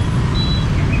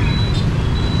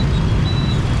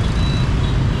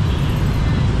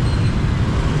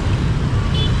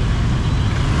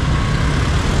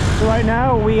 So right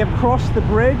now we have crossed the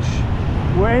bridge.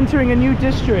 We're entering a new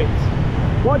district.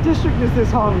 What district is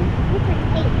this, Hong? District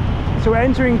 8. So we're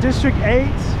entering District 8.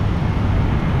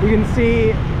 You can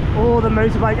see all the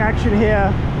motorbike action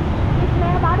here. You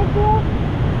smell barbecue?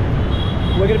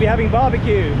 We're going to be having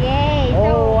barbecue. Yay!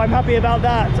 Oh, I'm happy about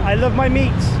that. I love my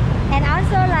meat. And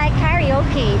also like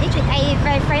karaoke. District 8 is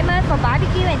very famous for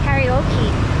barbecue and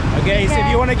karaoke. Okay, so if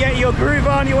you want to get your groove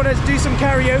on, you want to do some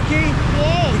karaoke,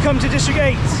 you come to District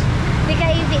 8.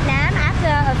 Because in Vietnam, after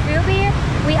a few beers,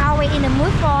 we always in the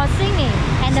mood for singing.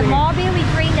 And the more beer we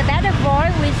drink, the better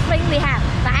voice we have.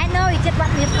 But I know it's just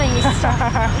what we think.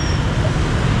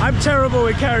 I'm terrible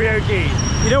with karaoke.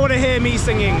 You don't want to hear me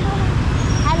singing.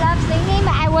 I love singing,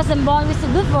 but I wasn't born with a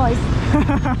good voice.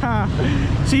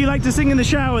 So you like to sing in the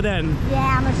shower then?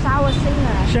 Yeah, I'm a shower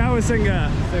singer. Shower singer.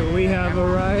 So we have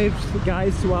arrived,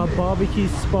 guys, to our barbecue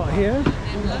spot here.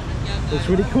 It's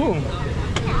really cool.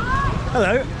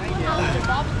 Hello.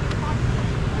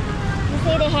 You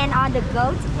see the hand on the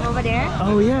goat over there?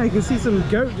 Oh yeah, I can see some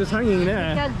goat just hanging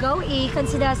there. The goat is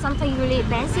considered something really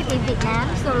expensive in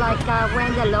Vietnam. So like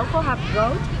when the local have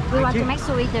goat, we want to make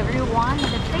sure it's the real one, the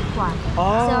fake one.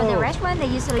 Oh. So the restaurant, they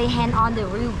usually hand on the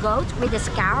real goat with the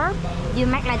scalp. You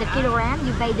make like the kilogram,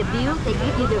 you pay the bill, they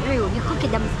give you the real. You cook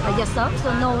it yourself,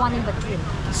 so no one in between.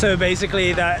 So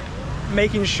basically that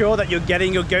making sure that you're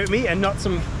getting your goat meat and not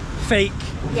some fake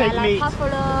like meat.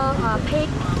 buffalo, pig.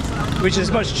 Which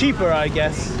is much cheaper, I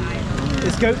guess.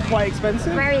 Is goat quite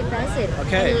expensive? Very expensive.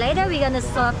 Okay. And later we're gonna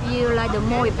serve you like the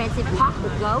more expensive part of the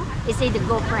goat. It's the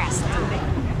goat breast.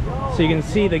 So you can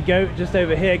see the goat just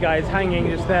over here, guys, hanging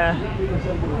just there.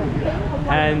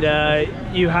 And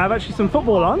you have actually some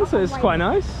football on, so it's quite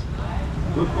nice.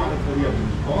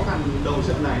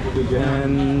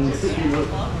 And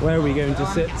where are we going to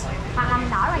sit? Anh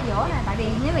đỡ ra giữa nè, tại vì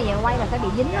nếu mà vậy quay là phải bị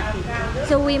dính á.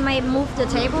 So we may move the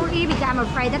table here because I'm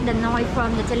afraid that the noise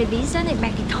from the television it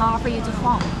make it hard for you to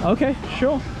film. Okay,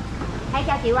 sure. Hay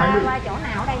cho chị qua chỗ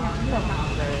nào ở đây nè cũng được mà.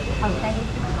 Đây đi.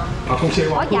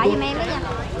 Hỗ trợ giùm em đấy nha.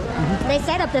 They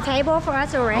set up the table for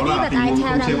us already, but I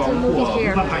tell them to move it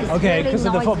here. Okay, because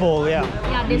of the football, yeah.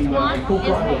 Yeah, this one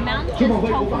is mountain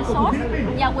tofu sauce.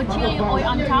 Yeah, with chili oil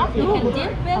on top. You can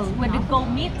dip it with the goat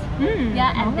meat.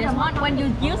 Yeah, and this one, when you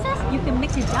use it, you can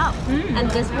mix it up.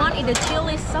 And this one is the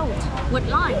chili salt with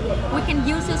lime. We can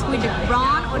use this with the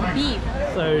brawn or beef.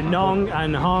 So Nong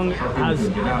and Hong has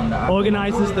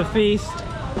organizes the feast.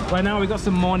 Right now we got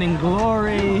some morning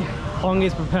glory. Hong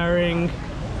is preparing.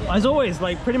 As always,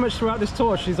 like pretty much throughout this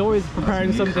tour, she's always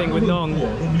preparing something with Nong.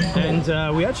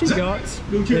 And we actually got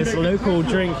this local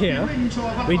drink here.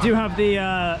 We do have the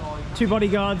two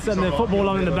bodyguards and the football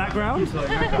on in the background,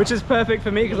 which is perfect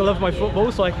for me because I love my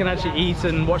football, so I can actually eat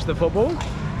and watch the football.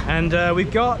 And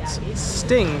we've got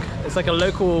Sting. It's like a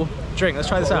local drink. Let's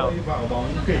try this out. You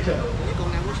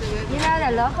know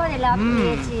the local, they love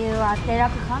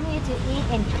to come here to eat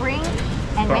and drink.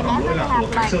 And whenever they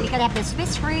have like, because they have the Swiss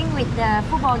string with the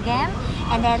football game,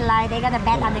 and then like they're gonna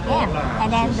bet on the game,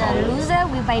 and then the loser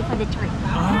will pay for the drink.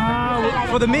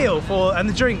 For the meal, and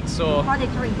the drinks, or for the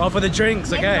drink. Oh, for the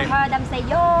drinks. Okay. You heard them say,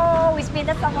 "Yo, we spin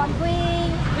that someone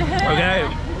win." Okay.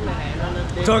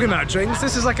 Talking about drinks,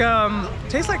 this is like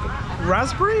tastes like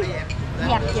raspberry.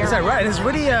 Yep. Is that right? And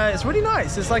it's really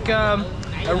nice. It's like a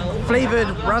flavored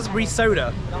raspberry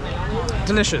soda.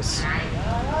 Delicious.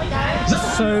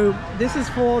 So this is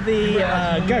for the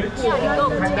goat. Yeah,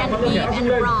 goat and beef and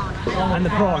prawn. And the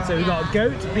prawn. So we've got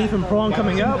goat, beef and prawn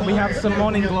coming up. We have some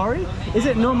morning glory. Is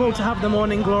it normal to have the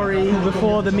morning glory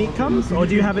before the meat comes, or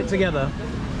do you have it together?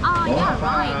 Oh yeah,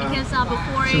 right. Because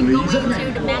before going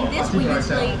to the main dish, we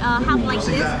usually have like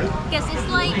this. Because it's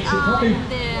like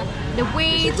the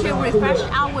way to refresh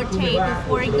our taste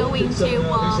before going to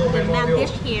the main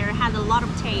dish here has a lot of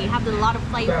taste, have a lot of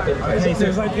flavor. Okay, so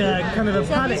it's like a kind of a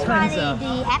palate this cleanser. one is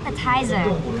the appetizer.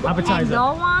 Appetizer. And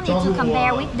that one is to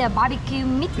compare with the barbecue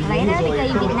meat later because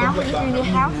in Vietnam we eat really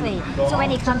healthy. So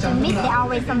when it comes to meat, there are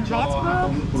always some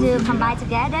vegetables to combine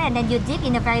together, and then you dip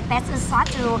in a very best sauce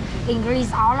to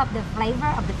increase all of the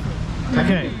flavor of the food.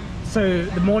 Okay, so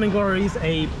the morning glory is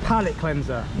a palate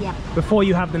cleanser. Yep. Before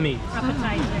you have the meat.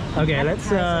 Appetizer. Okay, let's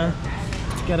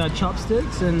get our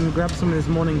chopsticks and grab some of this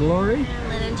morning glory.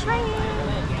 Let them try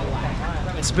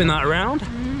it. Spin that around.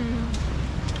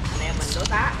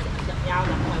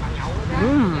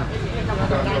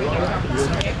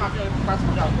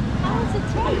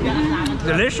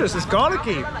 Delicious, it's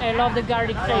garlicky. I love the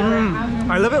garlic flavor.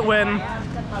 I love it when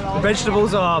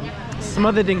vegetables are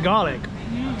smothered in garlic.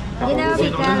 You know,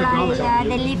 because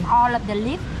they leave all of the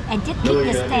leaf and just keep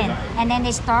the stem, and then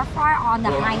they stir fry on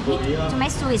the high heat to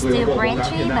make sure it's still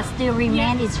crunchy but still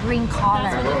remain its green color.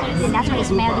 And that's what it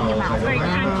smells in your mouth. Very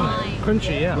crunchy.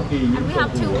 Crunchy, yeah. And we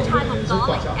have two types of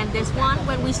garlic, and this one,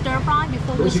 when we stir fry,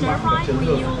 before we stir fry,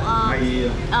 we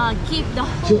keep the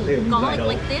whole garlic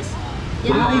like this.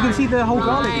 Yeah, you can see the whole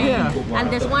garlic here. And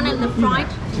this one is the fried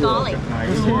garlic.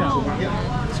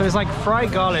 So it's like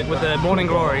fried garlic with the morning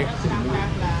glory.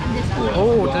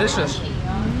 Oh, delicious.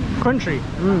 Crunchy.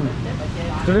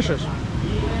 Delicious.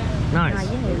 Nice.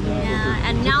 Yeah,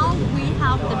 and now we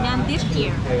have the main dish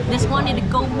here. This one is the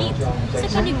goat meat. So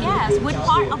can you guess what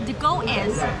part of the goat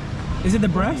is? Is it the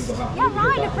breast? Yeah,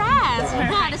 right, the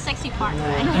breast. The sexy part.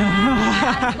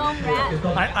 Yeah, goat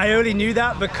breast. I only knew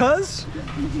that because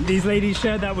these ladies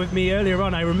shared that with me earlier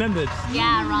on. I remembered.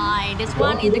 Yeah, right. This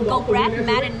one is the goat breast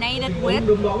marinated with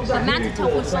tomato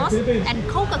tofu sauce and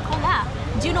Coca-Cola.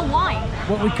 Do you know why?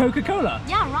 What, with Coca-Cola?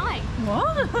 Yeah, right.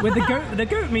 What? With the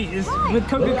goat meat is with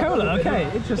Coca-Cola. Okay,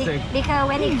 interesting. Because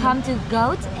when it comes to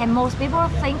goat, and most people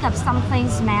think of something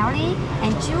smelly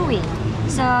and chewy.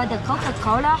 So the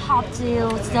Coca-Cola helps to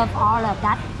serve all of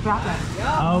that problem.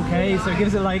 Okay, so it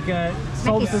gives it like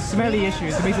solves the smelly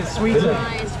issues. It makes it sweeter.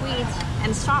 Sweet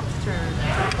and softer.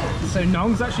 So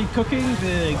Nong's actually cooking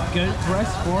the goat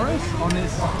breast for us on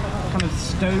this kind of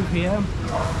stove here.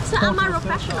 So I'm a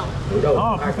professional.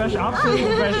 Oh, professional, absolutely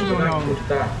professional Nong.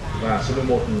 Let's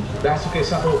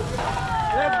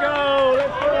go!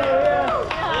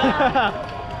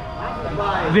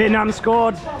 Yeah. Vietnam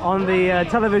scored on the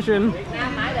television.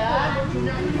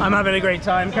 I'm having a great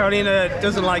time. Carolina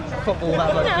doesn't like football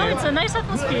that much. No, it's a nice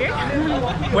atmosphere.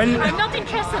 I'm not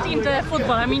interested in the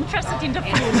football, I'm interested in the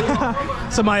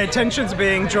food. So my attention's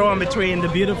being drawn between the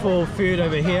beautiful food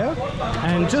over here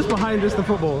and just behind us the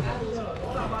football.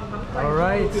 All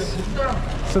right.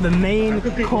 So the main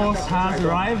course has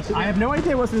arrived. I have no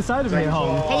idea what's inside of here,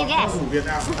 Hong. Can you guess? Which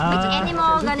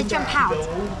animal gonna jump out?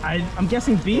 I'm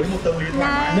guessing beef?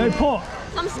 No. No, pork.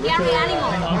 Some scary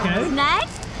animal. Okay. Snake?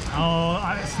 Oh,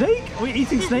 snake? Are we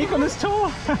eating snake on this tour?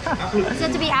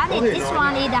 So to be honest, this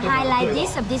one is the highlight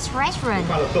dish of this restaurant.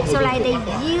 So like they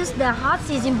use the hot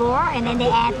season bowl and then they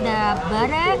add the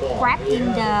butter wrapped in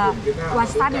the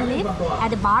wasabi leaf at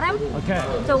the bottom. Okay.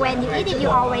 So when you eat it, you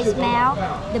always smell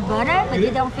the butter, but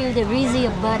you don't feel the residue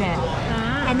of butter.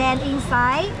 And then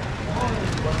inside,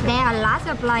 there are lots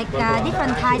of like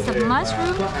different types of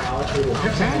mushroom.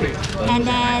 And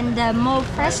then the more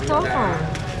fresh tofu.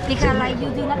 Because like you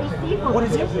do not eat seafood. What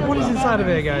is it? What is inside of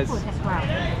here, guys? As well.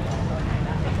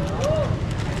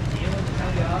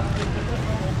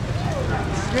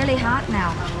 It's really hot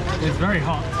now. It's very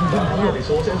hot.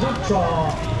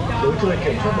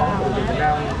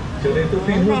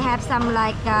 And they have some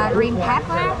like green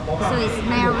pepper, so it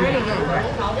smells really good.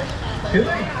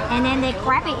 And then they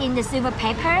wrap it in the silver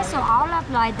paper, so all of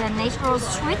like the natural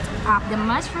sweet of the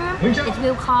mushroom, it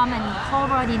will come and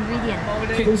cover the ingredient.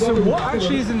 Okay, so what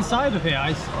actually is inside of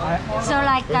here? So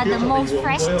like the most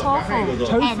fresh tofu,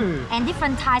 Tofu. And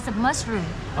different types of mushroom.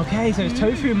 Okay, so it's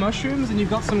tofu, mushrooms, and you've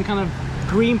got some kind of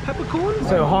green peppercorn.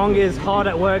 So Hong is hard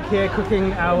at work here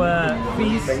cooking our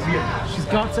feast. She's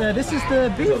got, this is the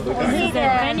beef? This is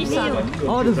the veal.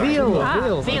 Oh, the veal.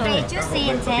 It's very juicy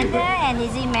and tender, and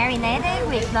it's marinated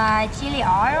with chili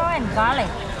oil and garlic.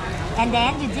 And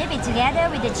then you dip it together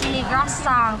with the chili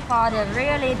gratin for the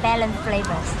really balanced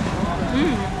flavors.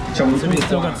 So we've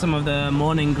still got some of the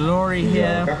morning glory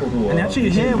here. And actually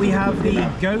here we have the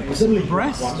goat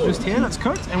breast just here that's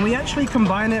cooked, and we actually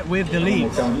combine it with the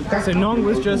leaves. So Nong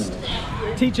was just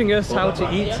teaching us how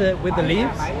to eat it with the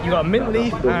leaves. You got mint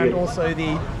leaf and also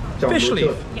the fish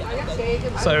leaf.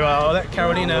 So I'll let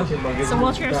Carolina. So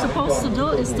what you're supposed to do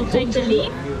is to take the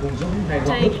leaf,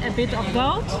 take a bit of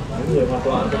goat,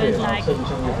 do it like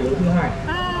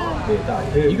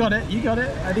You got it, you got it.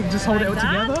 I think just hold it all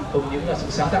together.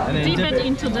 And then dip it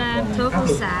into the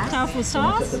tofu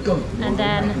sauce, and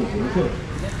then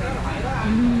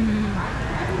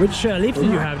Which leaf did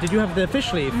you have? Did you have the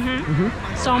fish leaf?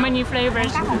 so many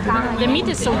flavors. The meat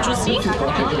is so juicy,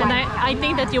 and I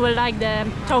think that you will like the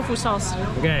tofu sauce.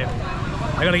 Okay,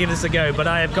 I gotta give this a go, but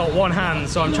I have got one hand,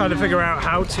 so I'm trying to figure out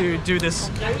how to do this.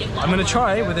 I'm gonna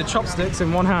try with the chopsticks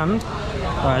in one hand.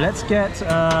 All right, let's get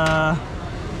a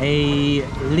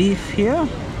leaf here.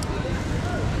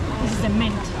 This is the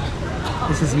mint.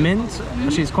 This is mint.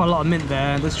 Actually, there's quite a lot of mint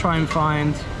there. Let's try and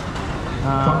find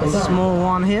a small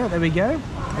one here. There we go.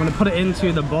 I'm gonna put it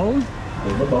into the bowl.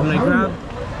 I'm gonna grab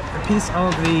a piece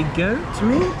of the goat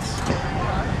meat.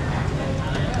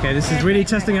 Okay, this is really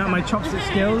testing out my chopstick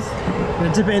skills. I'm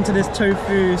gonna dip it into this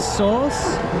tofu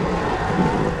sauce.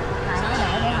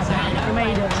 You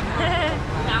made it.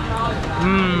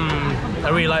 I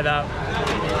really like that.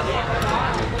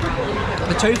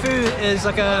 The tofu is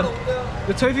like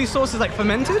the tofu sauce is like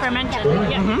fermented? Fermented,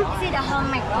 yeah. This is the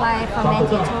homemade like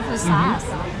fermented tofu sauce.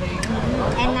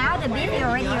 And now the beef is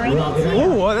already ready.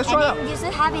 Oh, let's try and then that. you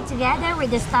should have it together with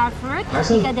the star fruit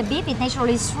because the beef is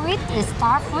naturally sweet, the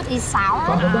star fruit is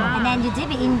sour, and then you dip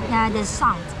it in the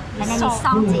salt. And then it's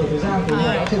salty.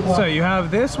 Yeah. So you have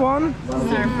this one.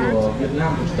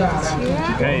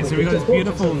 Okay, so we got this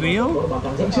beautiful veal.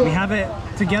 We have it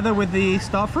together with the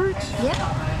star fruit, Yep.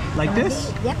 like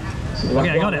this. Yep. Okay,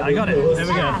 I got it. There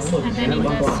we go. And then in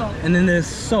the salt. And then there's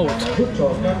salt.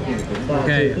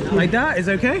 Okay, like that is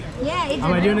okay? Yeah, it's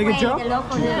Am I doing a good job? The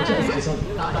local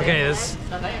Okay, this.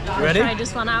 Try Ready?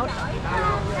 this one out.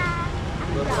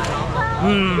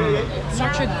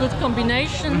 Such a good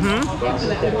combination.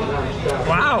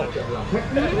 Wow.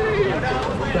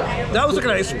 That was like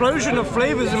an explosion of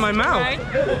flavors in my mouth. Right?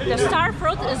 The star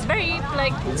fruit is very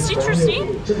like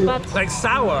citrusy, but Like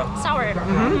sour. sour.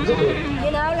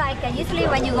 You know, like usually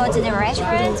when you go to the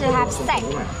restaurant to have steak,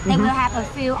 they will have a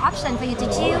few options for you to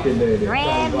choose.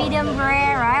 Rare, medium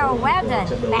rare, right, or well done.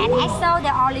 But at XO,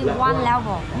 there's only one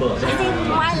level. This is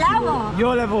my level.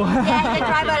 Your level. Yeah, the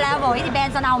driver level. It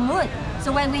depends on our mood.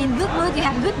 So when we're in good mood, you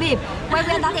have good beef. When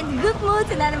we're not in good mood,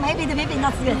 then maybe the beef is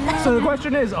not good. So the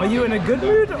question is, are you in a good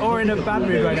mood or in a bad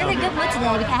mood right Really now? good mood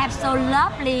today. We can have so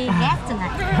lovely guests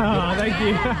tonight. Oh, thank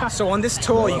you. So on this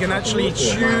tour, you can actually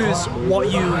choose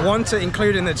what you want to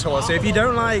include in the tour. So if you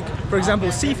don't like, for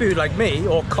example, seafood like me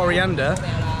or coriander,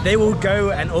 they will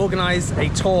go and organize a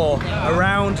tour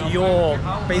around your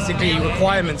basically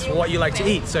requirements for what you like to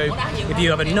eat. So if you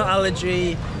have a nut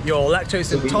allergy, you're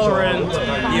lactose intolerant,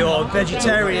 you're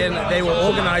vegetarian, they will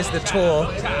organize the tour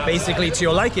basically to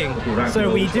your liking.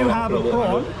 So we do have a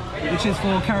prawn. which is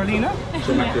for Carolina.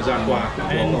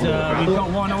 And we've got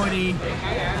one already.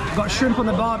 We've got shrimp on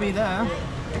the barbie there.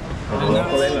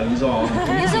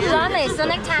 You're so lonely, so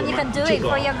next time you can do it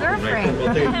for your girlfriend.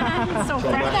 So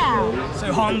fresh out.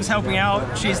 So Hong's helping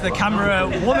out. She's the camera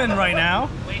woman right now.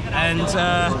 And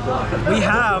we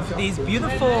have these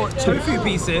beautiful tofu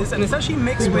pieces, and it's actually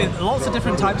mixed with lots of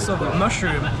different types of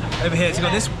mushroom over here. So you've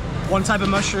got this one type of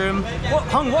mushroom.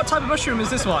 Hong, what type of mushroom is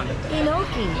this one?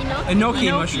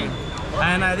 Enoki mushroom.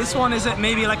 And this one, is it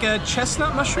maybe like a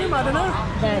chestnut mushroom? I don't know.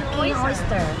 The king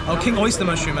oyster. Oh, king oyster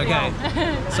mushroom, okay.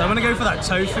 So I'm gonna go for that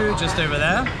tofu just over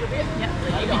there. Yeah.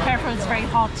 Be careful, it's very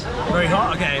hot. Very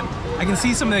hot, okay. I can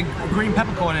see some of the green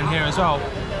peppercorn in here as well.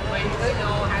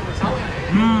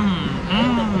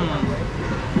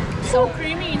 So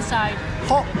creamy inside.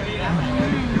 Hot.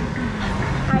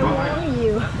 I love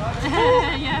you.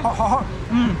 Yeah. Hot, hot, hot.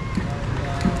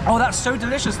 Oh, that's so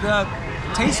delicious. The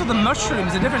taste of the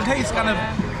mushrooms, the different taste kind of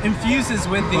infuses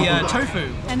with the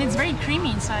tofu. And it's very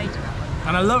creamy inside.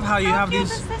 And I love how you have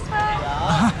these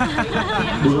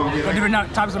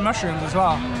different types of mushrooms as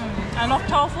well. I love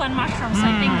tofu and mushrooms.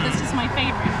 I think this is my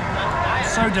favorite.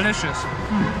 So delicious.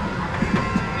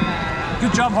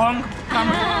 Good job, Hong.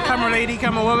 Camera lady,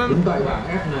 camera woman.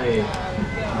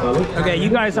 Okay, you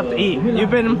guys have to eat. You've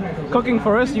been cooking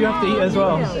for us, you have to eat as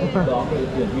well.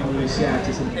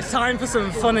 It's time for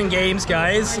some fun and games,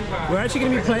 guys. We're actually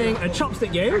going to be playing a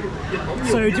chopstick game.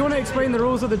 So do you want to explain the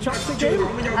rules of the chopstick game?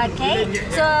 Okay,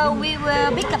 so we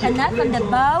will pick up a nut from the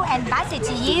bowl and pass it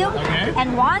to you. Okay.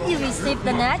 And once you receive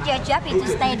the nut, your job is to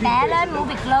stay balanced,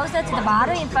 move it closer to the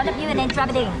bottle in front of you, and then drop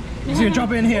it in. So you drop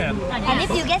it in here. And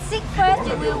if you get sick first,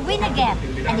 you will win again.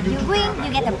 And if you win,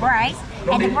 you get the prize.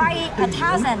 And the prize is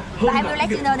 1,000. But I will let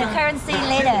you know the currency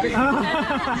later.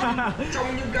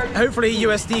 Hopefully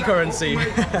USD currency.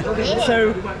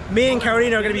 So me and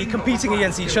Carolina are going to be competing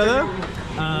against each other.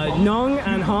 Nong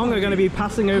and Hong are going to be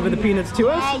passing over the peanuts to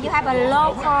us. Yeah, you have a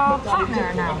local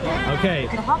partner now. Okay.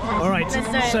 All right.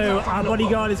 So our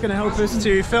bodyguard is going to help us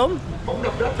to film.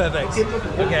 Perfect.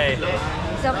 Okay.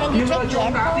 So can you check the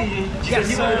apple?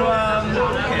 Yes. So okay,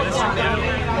 let's check the apple.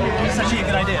 It's actually a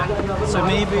good idea. So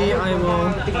maybe I will,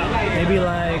 maybe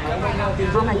like.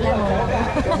 Oh my God.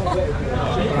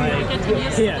 Right.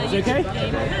 Here. Is it okay?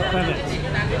 Perfect.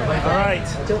 All right. I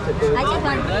just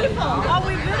want beautiful. Are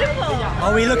we beautiful?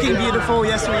 Are we looking beautiful?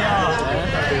 Yes, we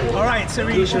are. All right. So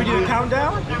should we do a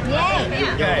countdown?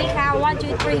 Yeah. Okay. We count 1,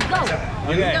 2, 3, go.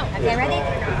 Okay. Okay, ready?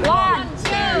 1,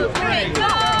 2, 3, go.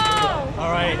 All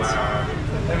right.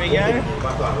 There we go.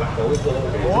 1, 2, 2,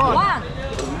 3, 4. Five.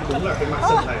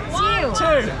 Oh,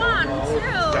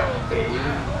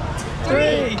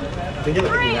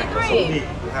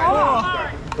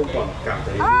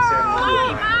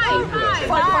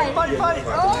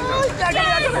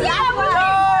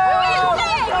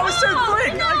 That was so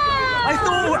quick.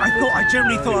 I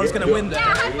generally thought I was going to win there.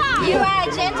 you are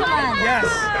a gentleman. Yes.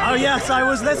 Oh yes, I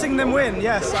was letting them win.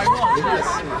 Yes, I was. Yes.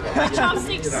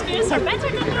 Chopstick skills are better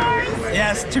than yours.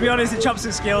 Yes. To be honest, the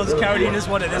chopstick skills, Carolina's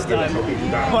won it this time.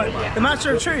 But the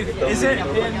matter of truth, is it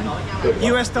in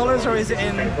US dollars or is it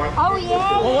in? Oh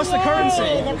yeah. Well, what's the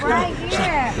currency? The prize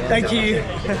here. Thank you.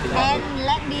 And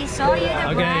let me show you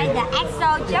the prize, the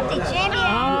actual chopstick champion,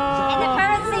 and the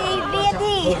currency VAT.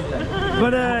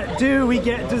 But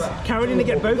does Carolina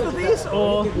get both of these,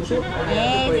 or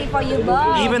Easy for you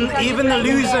both. even the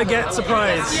loser gets a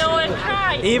prize? You will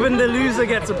try. Even the loser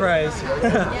gets a prize.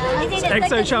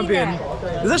 Exo champion.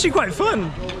 It's actually quite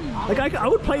fun. Like I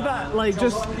would play that like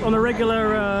just on a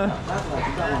regular.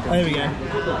 There we go.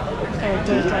 So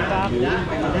just like that.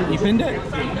 You pinned it.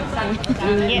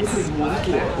 Yes.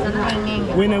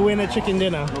 Winner, winner, chicken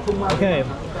dinner. Okay.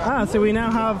 So we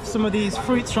now have some of these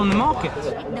fruits from the market.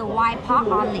 The white part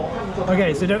only.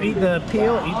 Okay, so don't eat the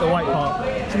peel, eat the white part.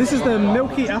 So this is the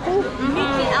milky apple.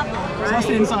 Milky apple. So that's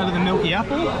the inside of the milky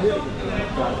apple.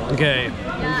 Okay.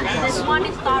 Yeah, and this one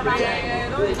is star right there.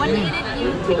 When you eat it,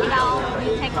 you take it out,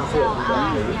 you take the cell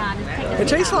out. Yeah, just take It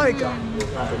tastes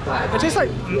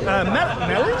like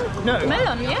melon? No.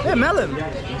 Melon, yeah? Yeah, melon.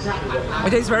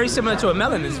 It tastes very similar to a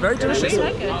melon. It's very delicious.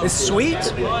 like it. It's sweet.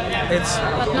 It's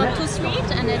But not too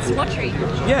sweet and it's watery.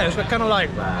 yeah, it's kind of like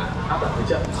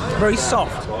very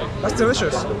soft. That's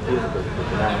delicious.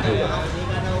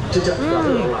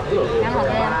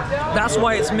 That's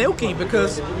why it's milky,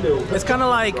 because it's kind of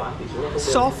like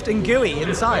soft and gooey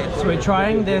inside. So we're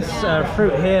trying this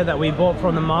fruit here that we bought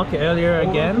from the market earlier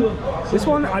again. This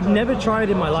one I've never tried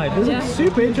in my life. This is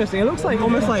super interesting. It looks like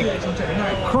almost like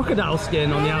crocodile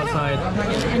skin on the outside.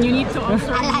 And you need to also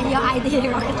I like your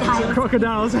idea, crocodile.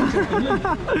 Crocodiles.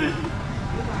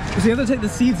 So you have to take the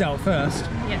seeds out first.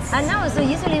 Yes. No, so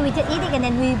usually we just eat it and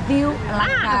then we build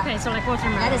like Okay, so like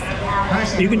watermelon. let us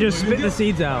out. You can just spit the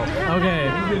seeds out. Okay.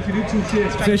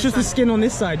 So it's just the skin on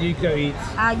this side you go eat.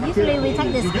 Usually we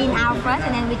take the skin out first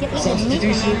and then we just eat the meat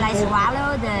and then like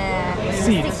swallow the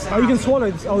Seeds. sticks Oh, you can out.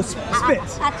 swallow this. Oh, spit.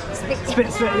 Spit. Spit,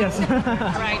 yes.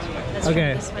 Right. Let's try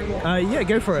Okay. this one. Yeah,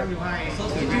 go for it.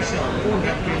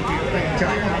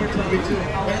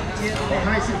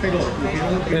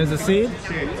 There's a seed.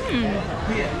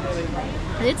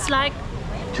 It's like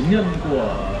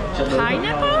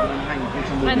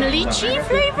pineapple and lychee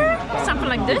flavor, something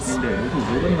like this.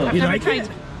 I've You never like tried. it?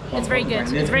 It's very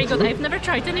good. It's very good. I've never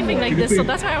tried anything like this, so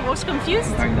that's why I was confused.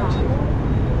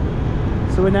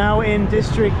 So we're now in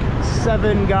District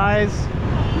 7, guys.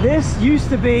 This used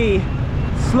to be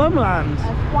slumland.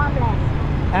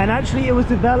 And actually it was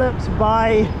developed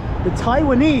by the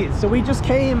Taiwanese. So we just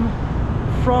came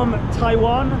from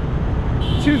Taiwan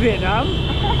to Vietnam.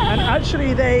 And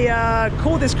actually they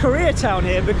call this Koreatown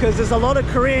here because there's a lot of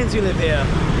Koreans who live here.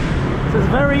 So it's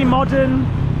very modern.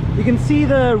 You can see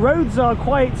the roads are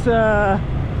quite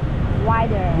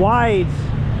wide.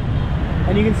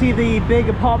 And you can see the big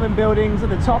apartment buildings at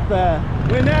the top there.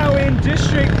 We're now in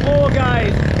District 4,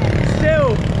 guys.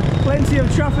 Still plenty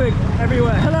of traffic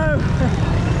everywhere. Hello.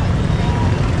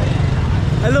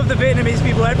 I love the Vietnamese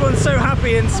people. Everyone's so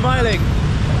happy and smiling.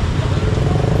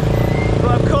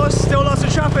 But of course, still lots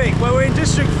of traffic. Well, we're in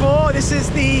District 4. This is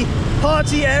the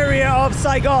party area of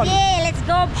Saigon. Yeah, let's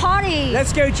go party.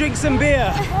 Let's go drink some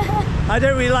beer. I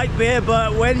don't really like beer,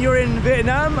 but when you're in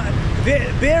Vietnam,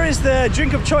 beer is the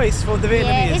drink of choice for the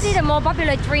Vietnamese. Yeah, this is a more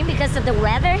popular drink because of the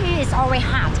weather here is always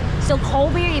hot. So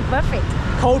cold beer is perfect.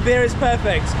 Cold beer is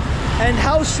perfect. And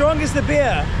how strong is the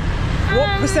beer?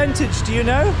 What percentage do you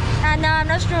know? No, I'm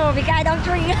not sure because I don't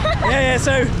drink. Yeah,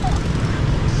 so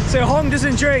Hong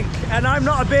doesn't drink, and I'm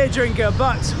not a beer drinker,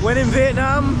 but when in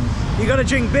Vietnam, you gotta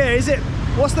drink beer.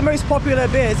 What's the most popular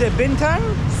beer? Is it Bintang?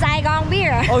 Saigon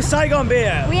beer. Oh, Saigon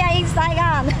beer. We are in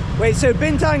Saigon. Wait, so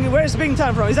Bintang, where's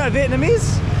Bintang from? Is that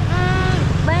Vietnamese?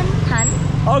 Bên Thanh.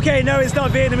 Okay, no, it's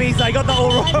not Vietnamese. I got that all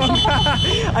wrong.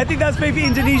 I think that's maybe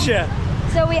Indonesia.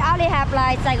 So we only have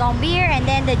like Saigon beer and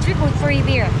then the 333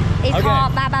 beer. It's Okay.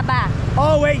 called Ba Ba Ba.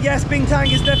 Oh wait, yes, Bintang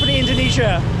is definitely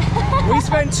Indonesia. We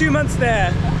spent 2 months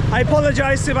there. I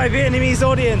apologize to my Vietnamese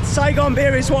audience. Saigon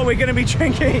beer is what we're going to be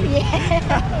drinking.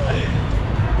 Yeah.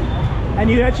 And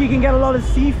you actually can get a lot of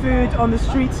seafood on the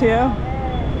streets here.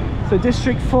 So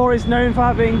District 4 is known for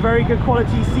having very good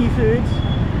quality seafood.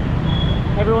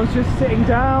 Everyone's just sitting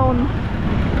down.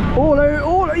 All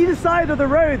either side of the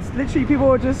roads, literally people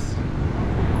are just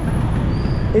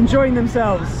enjoying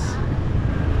themselves.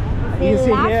 You can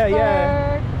see here,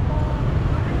 yeah.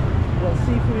 Got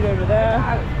seafood over there.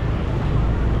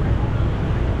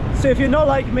 So if you're not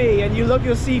like me and you love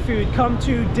your seafood, come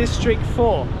to District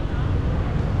 4.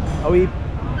 Are we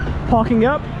parking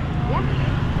up?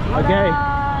 Yeah. Okay.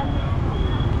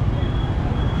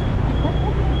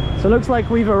 So it looks like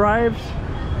we've arrived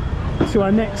to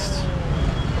our next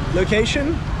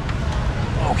location.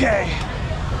 Okay.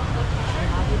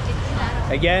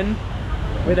 Again,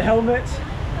 with a helmet.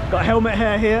 Got helmet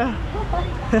hair here.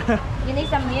 You need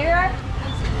some mirror?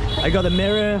 I got a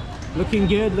mirror. Looking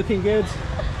good, looking good.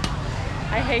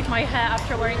 I hate my hair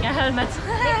after wearing a helmet.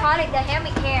 They call it the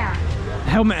helmet hair.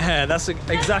 Helmet hair, that's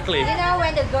exactly. You know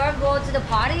when the girl goes to the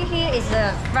party here, it's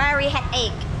a very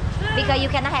headache. Because you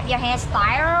cannot have your hair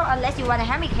styled unless you want a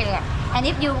helmet hair. And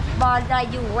if you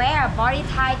wear a body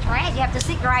tight dress, you have to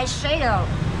sit right shadow.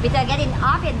 Because getting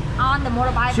up and on the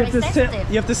motorbike You is have to sensitive. sit.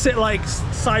 You have to sit like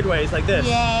sideways, like this.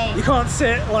 Yeah. You can't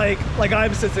sit like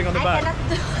I'm sitting on the I back.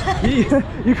 cannot do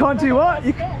You can't do what?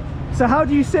 So how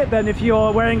do you sit then if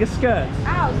you're wearing a skirt?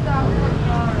 Oh, so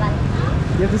like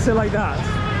You have to sit like that.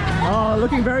 Oh,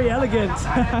 looking very elegant.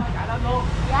 yeah.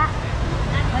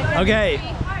 Okay.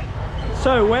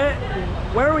 So where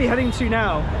are we heading to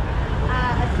now? A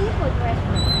seafood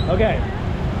restaurant. Okay.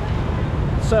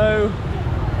 So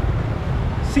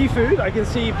seafood, I can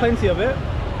see plenty of it.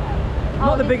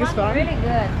 Not the this biggest one fan. is really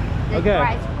good. The Okay.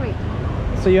 dried squid.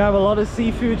 So you have a lot of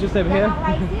seafood just over here.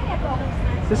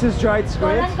 This is dried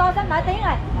squid. You got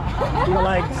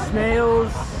like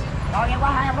snails.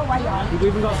 We've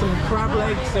even got some crab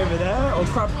legs over there, or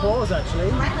crab claws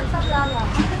actually. I'm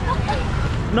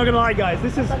not gonna lie, guys.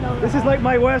 This is like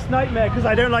my worst nightmare because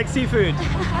I don't like seafood.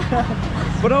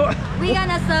 But We're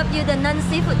gonna serve you the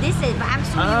non-seafood dishes, but I'm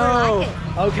sure you will like it.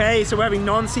 Okay. So we're having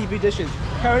non-seafood dishes.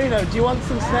 Carolina, do you want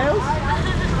some snails?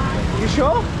 You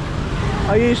sure?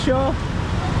 Are you sure?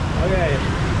 Okay.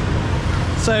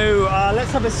 So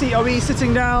let's have a seat. Are we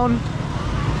sitting down?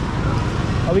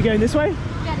 Are we going this way?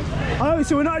 Yeah, this Oh,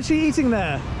 so we're not actually eating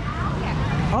there.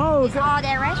 Oh, It's all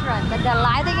their restaurant, but the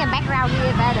lighting and background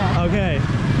here better. okay.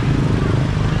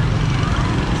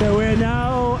 So we're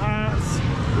now at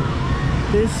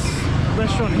this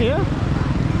restaurant here.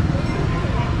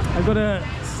 I've got a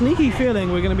sneaky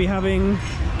feeling we're going to be having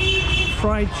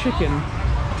fried chicken.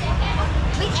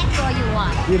 Which angle you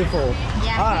want? Beautiful.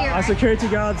 Yeah, here. Our security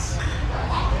guards.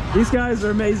 These guys are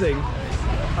amazing.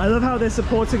 I love how they're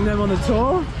supporting them on the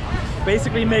tour,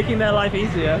 basically making their life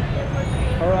easier.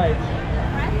 All right.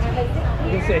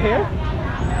 You can sit here.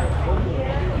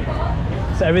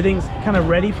 So everything's kind of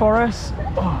ready for us.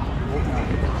 Oh.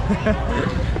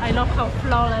 I love how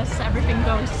flawless everything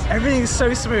goes. Everything's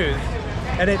so smooth,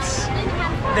 and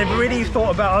they've really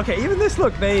thought about, okay, even this,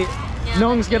 look,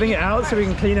 Nong's getting it out so we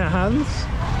can clean our hands.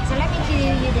 So let me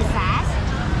give you the sauce.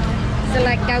 So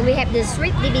like we have the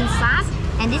sweet dipping sauce,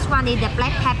 and this one is the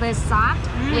black pepper sauce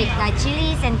with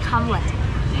chilies and kumquat.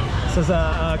 So it's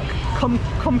a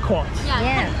kumquat.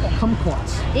 Yeah.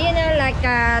 Kumquat. Do you know, like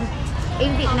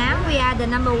in Vietnam, we are the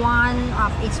 #1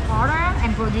 of exporter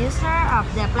and producer of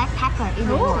the black pepper in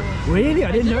the world. Really?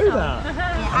 I didn't know that.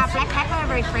 Yeah, our black pepper are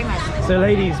very famous. So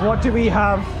ladies, what do we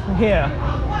have here?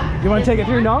 You want to take it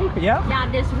through, Nong? Yeah?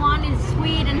 Yeah, this one is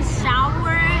sweet and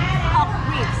sour pork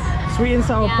ribs. Sweet and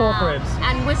sour pork ribs.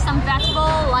 And with some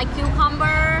vegetable like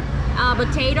cucumber,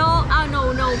 potato,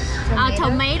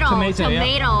 tomato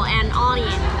and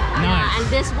onion. Nice. Yeah, and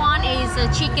this one is a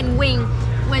chicken wing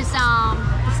with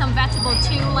some vegetable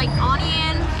too, like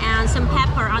onion and some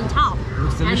pepper on top.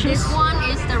 Looks And delicious. this one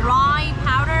is the rye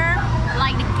powder,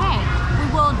 like the cake. We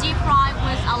will deep fry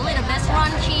with a little bit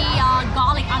crunchy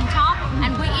garlic on top,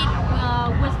 and we eat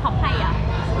with papaya.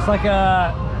 It's like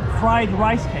a fried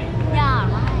rice cake. Yeah,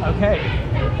 right. Okay.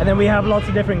 And then we have lots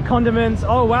of different condiments.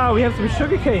 Oh wow, we have some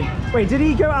sugarcane. Wait, did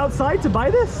he go outside to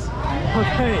buy this?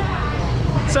 Okay.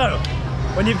 So,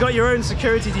 when you've got your own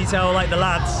security detail, like the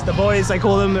lads, the boys, I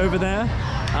call them over there,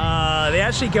 they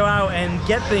actually go out and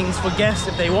get things for guests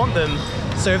if they want them.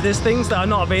 So if there's things that are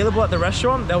not available at the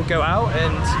restaurant, they'll go out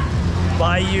and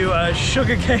buy you a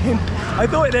sugarcane. I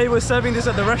thought they were serving this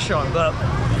at the restaurant, but...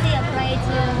 This is a plate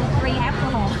free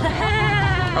alcohol.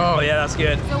 Oh yeah, that's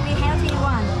good. So we healthy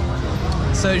one.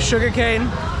 So sugarcane,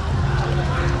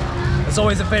 it's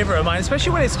always a favorite of mine,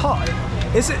 especially when it's hot.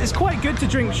 It's quite good to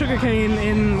drink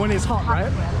sugarcane when it's hot,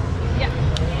 right? Yeah.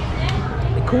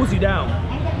 It cools you down.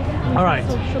 All right.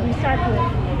 So should we start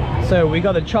with? So we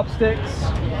got the chopsticks.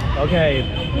 Okay,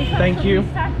 thank you. Should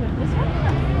we start with this one?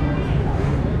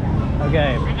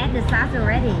 Okay. I add the sauce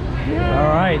already.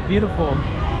 All right, beautiful.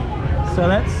 So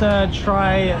let's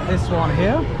try this one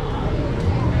here.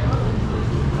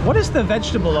 What is the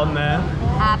vegetable on there?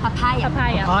 Papaya.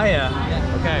 Papaya. Papaya.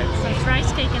 Okay. So it's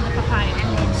rice cake and the papaya.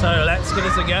 So let's give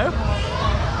this a go.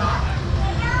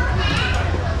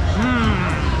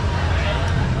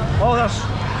 Oh,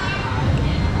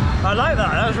 I like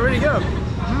that. That's really good.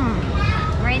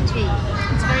 Crunchy.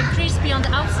 It's very crispy on the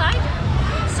outside,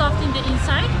 soft in the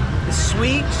inside. It's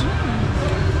sweet.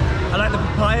 I like the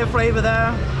papaya flavor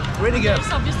there. Really good.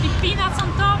 There's obviously peanuts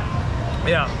on top.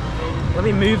 Yeah. Let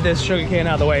me move this sugarcane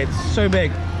out of the way. It's so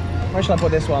big. Where should I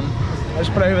put this one? I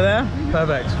just put it over there.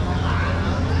 Perfect.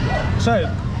 So,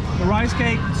 the rice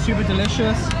cake, super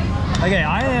delicious. Okay,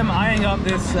 I am eyeing up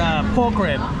this pork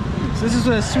rib. So this is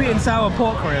a sweet and sour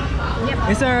pork rib. Yep.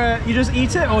 Is there you just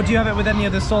eat it, or do you have it with any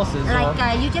other sauces? Like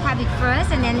you just have it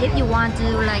first, and then if you want to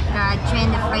like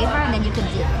train the flavor, and then you can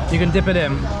dip. You can dip it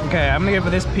in. Okay, I'm gonna go for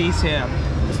this piece here.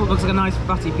 This one looks like a nice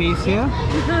fatty piece here.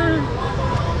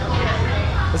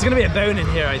 There's gonna be a bone in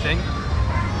here, I think.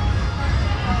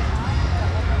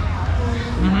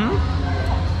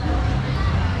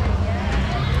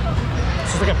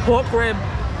 It's just like a pork rib.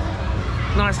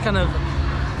 Nice kind of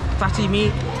fatty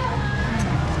meat.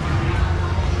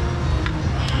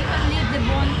 You can leave the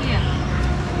bone here.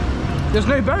 There's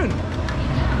no bone.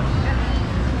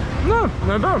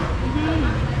 No bone.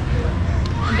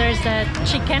 And there's the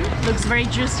chicken. Looks very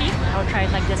juicy. I'll try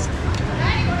it like this.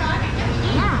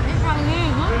 Yeah, this one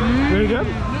really good. Really good.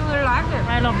 You will like it.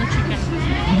 I love the chicken.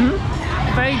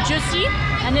 Very juicy,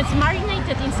 and it's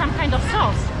marinated in some kind of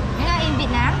sauce. You know, in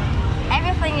Vietnam,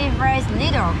 everything is very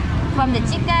little. From the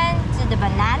chicken to the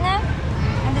banana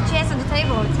and the chairs on the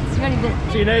table. It's really good.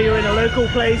 So you know you're in a local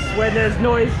place when there's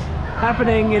noise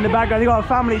happening in the background. You've got a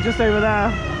family just over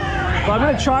there. But I'm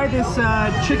going to try this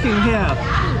chicken here.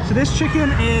 So this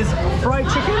chicken is fried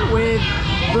chicken with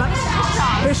black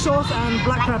fish sauce and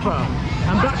black pepper.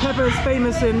 And black pepper is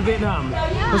famous in Vietnam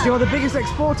because you're the biggest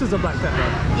exporters of black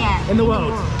pepper in the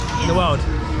world. In the world.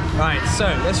 Right, so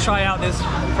let's try out this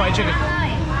fried chicken.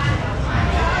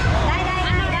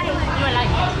 You will like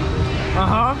it.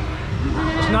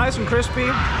 It's nice and crispy.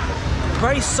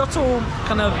 Very subtle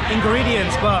kind of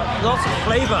ingredients, but lots of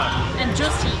flavor. And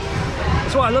juicy.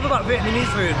 That's what I love about Vietnamese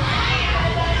food.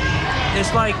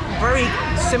 It's like very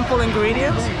simple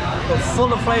ingredients, but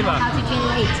full of flavor. How to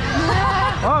generate?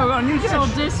 Oh, I got a new dish. So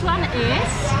this one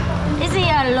is? This is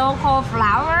a local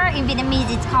flower. In Vietnamese,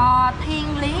 it's called Thiên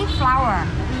Lý flower.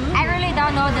 I really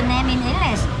don't know the name in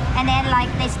English. And then like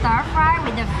they stir fry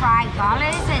with the fried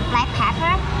garlic and black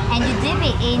pepper, and you dip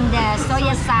it in the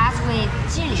soya sauce with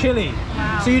chili. Chili.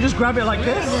 Wow. So you just grab it like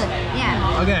this? Very good.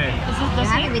 Yeah. Okay. This is You the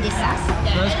have it same? with this sauce.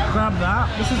 So let's grab that.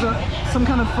 This is some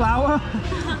kind of flour.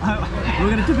 We're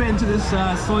gonna dip it into this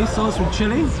soy sauce with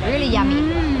chili. Really yummy.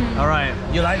 All right.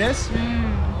 You like this?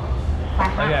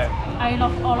 Okay. I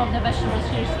love all of the vegetables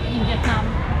here in Vietnam.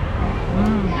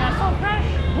 They're so fresh.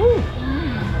 Woo.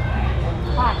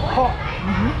 Hot. Hot.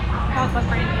 Hot but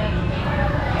very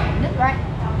good. Good, right?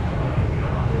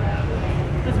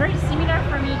 It's very similar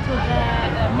for me to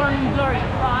the Morning Glory.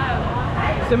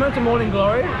 Wow. Similar to Morning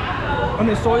Glory. And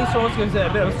the soy sauce gives it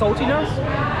a bit of saltiness.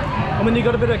 And then you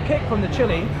got a bit of kick from the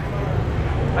chili.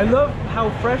 I love how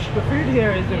fresh the food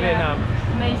here is in Vietnam.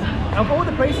 Amazing. Of all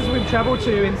the places we've traveled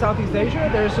to in Southeast Asia,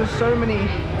 there's just so many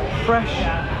fresh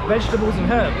vegetables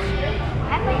and herbs.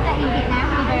 I think that in Vietnam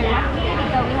we're very lucky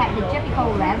because we have the tropical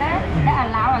weather that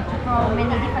allow us to grow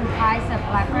many different kinds of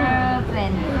like herbs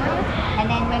and fruit. And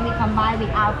then when we combine with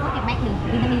our food, it makes the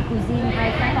Vietnamese cuisine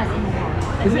very famous in the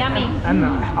world. Is it- Yummy. And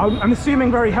I'm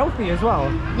assuming very healthy as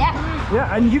well. Yeah.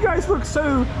 Yeah, and you guys look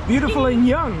so beautiful and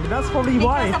young. That's probably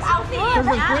why. Because of our food. Because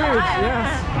of food, yes.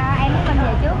 Em muốn mình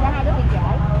về trước để hai đứa bị trễ.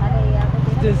 Tại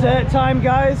vì Dessert time,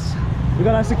 guys. We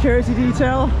got our security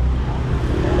detail.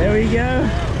 There we go.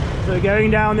 So we're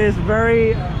going down this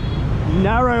very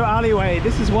narrow alleyway.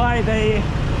 This is why they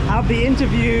have the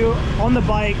interview on the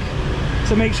bike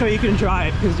to make sure you can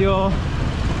drive, because you're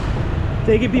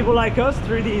taking people like us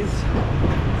through these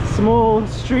small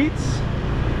streets.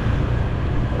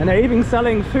 And they're even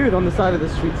selling food on the side of the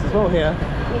streets as well here.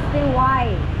 it's still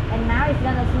wide, and now it's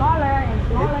gonna smaller and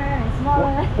smaller and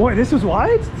smaller. Wait, this was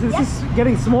wide? This is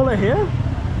getting smaller here?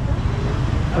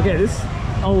 Okay, this...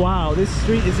 Oh wow, this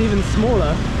street is even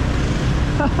smaller.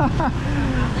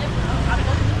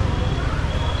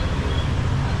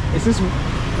 Is this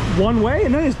one way?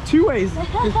 No, there's two ways.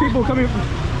 There's people coming from...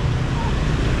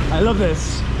 I love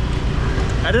this.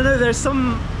 I don't know, there's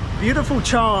some beautiful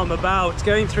charm about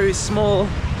going through small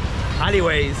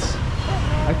alleyways.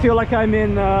 I feel like I'm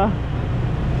in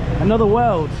another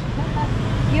world.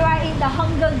 You are in the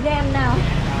Hunger Game now.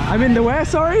 I'm in the where,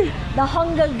 sorry? The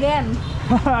Hunger Game.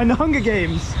 In the Hunger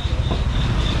Games.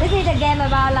 This is a game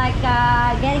about like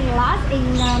getting lost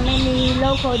in many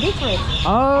local districts.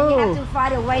 Oh. And you have to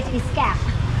find a way to escape.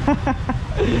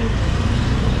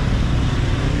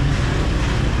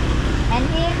 And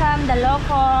here come the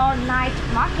local night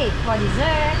market for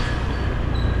dessert.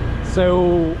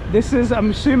 So this is,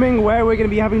 I'm assuming, where we're going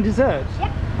to be having dessert.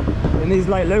 Yep. And these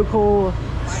like local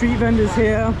street vendors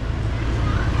here.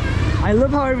 I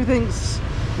love how everything's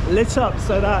lit up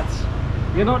so that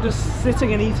you're not just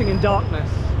sitting and eating in darkness.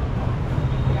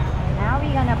 Now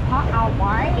we're gonna park our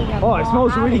wine in a Oh, it small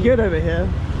smells really alley. good over here.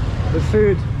 The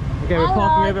food. Okay, we're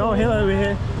parking over. Oh, hello over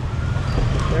here.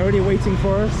 They're already waiting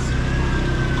for us.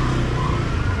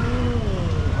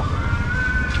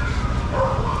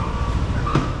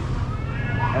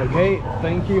 Okay,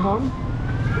 thank you, hon.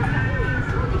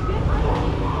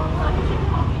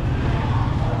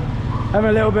 Having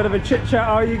a little bit of a chit chat,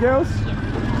 are you girls?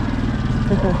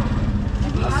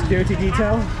 Security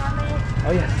detail.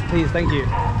 Oh yes, please, thank you.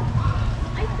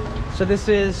 So this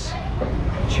is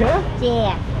chair?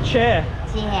 Yeah, Chair.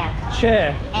 yeah.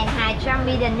 Chair. And Hai Tram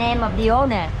is the name of the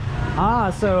owner. Ah,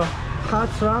 so Ha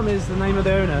Tram is the name of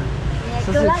the owner. Yeah,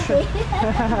 So good it's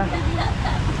a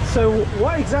luck. So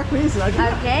what exactly is it? I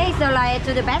don't- Okay, so like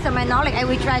to the best of my knowledge, I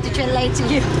will try to translate to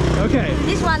you. Okay,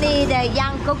 This one is the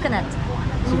young coconut.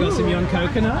 so we've got some young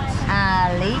coconuts,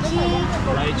 Lychee,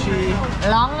 lychee,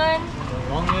 longan.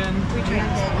 longan,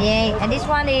 Yeah, and this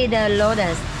one is the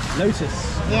lotus. lotus.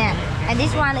 Yeah, and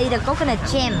this one is the coconut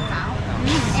jam.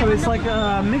 So it's like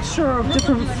a mixture of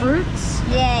different fruits.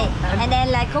 Yeah, and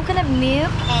then like coconut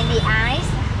milk and the ice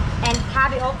and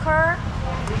tapioca,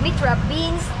 mixture of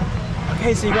beans.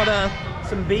 Okay, so you got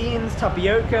some beans,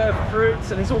 tapioca,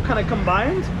 fruits, and it's all kind of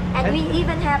combined. And we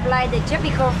even have like the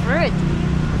tropical fruit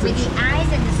with the ice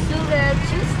and the sugar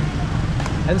juice.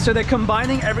 And so they're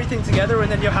combining everything together,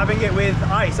 and then you're having it with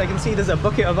ice. I can see there's a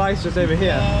bucket of ice just over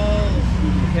here.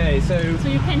 Yeah. Okay, so So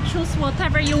you can choose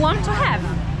whatever you want to have.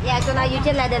 Yeah, so now you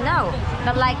just let them know.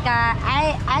 But like,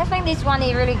 I think this one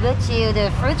is really good too.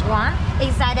 The fruit one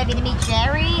inside the Vietnamese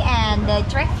cherry and the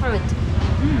jackfruit.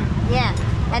 Yeah,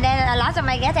 and then a lot of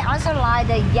my guests they also like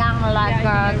the young like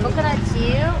coconut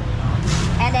too.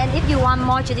 And then if you want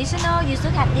more traditional, you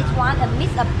should have this one, a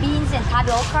mix of beans and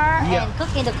tapioca and cook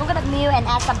in the coconut milk and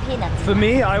add some peanuts. For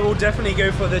me, I will definitely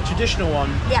go for the traditional one.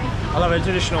 Yeah. I love a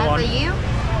traditional one. For you?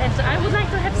 And so I would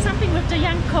like to have something with the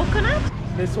young coconut.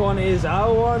 This one is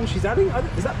our one. She's adding,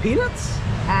 is that peanuts?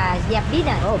 Yeah,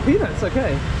 peanuts. Oh, peanuts,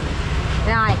 okay.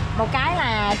 Rồi, một cái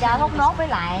là cho thốt nốt với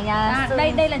lại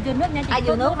đây là dừa nước nha chị.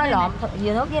 dừa nước nó lộn,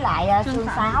 dừa nước với lại xương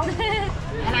sáo.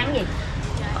 Em ăn gì?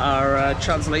 Our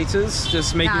translators,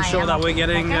 just making sure that we're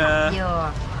getting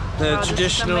the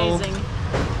traditional,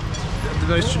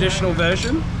 the most traditional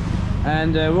version.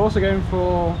 And we're also going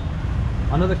for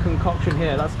another concoction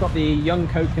here. That's got the young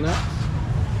coconuts,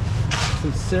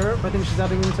 some syrup. I think she's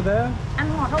adding into there. Ăn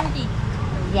ngọt không chị?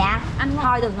 Dạ, ăn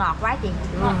thôi đừng ngọt quá chị,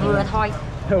 vừa thôi.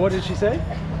 What did she say?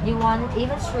 You want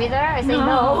even sweeter? I say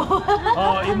no.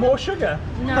 Oh, more sugar?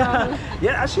 No.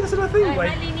 Yeah, actually that's another thing.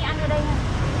 Wait.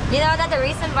 You know that's the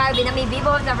reason why Vietnamese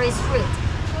people are very sweet.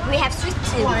 We have sweet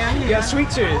tooth. Yeah, sweet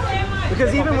tooth.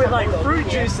 Because even with like fruit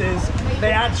juices,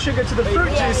 they add sugar to the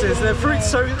fruit juices. The fruit's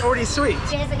so already sweet.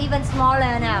 It's even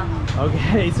smaller now.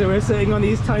 Okay, so we're sitting on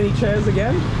these tiny chairs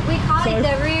again. We call it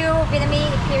the real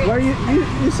Vietnamese period. Where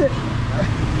you sit?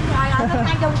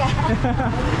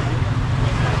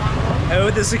 Oh,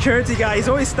 with the security guy, he's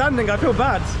always standing. I feel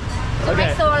bad. To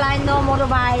make sure like no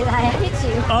motorbike like hit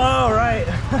you. Oh right.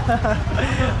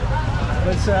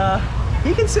 But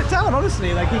he can sit down,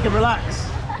 honestly. Like he can relax.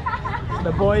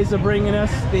 The boys are bringing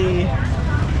us the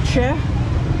chair.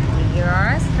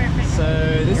 Yours. So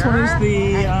this one is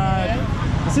the.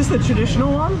 Is this the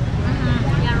traditional one?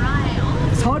 Yeah,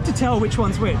 right. It's hard to tell which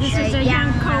one's which. This is a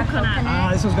young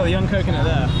coconut. This one's got the young coconut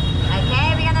there.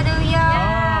 Okay, we're gonna do yo.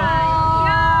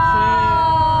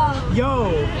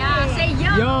 Yo. Yeah, say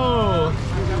yo. Yo.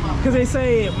 Because they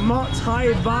say mot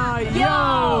hai ba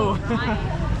yo.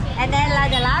 And then like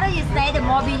the louder you say, the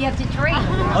more beer you have to drink.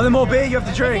 Oh, the more beer you have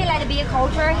to drink. We like the beer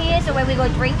culture here, so when we go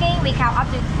drinking, we count up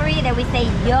to 3, then we say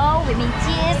yo, we mean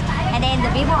cheers, and then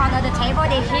the people under the table,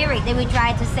 they hear it, they will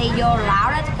try to say yo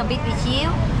louder to compete with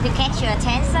you, to catch your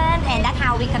attention, and that's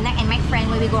how we connect and make friends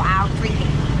when we go out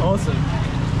drinking. Awesome.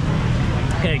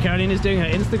 Okay, Caroline is doing her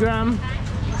Instagram,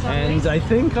 and I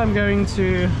think I'm going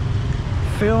to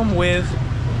film with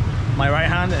my right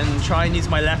hand and try and use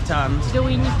my left hand. Do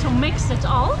we need to mix it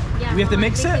all? Yeah, We have to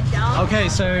mix it? Okay,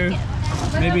 so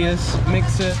maybe let's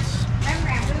mix it.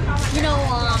 You know,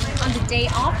 on the day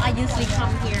off, I usually come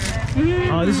here.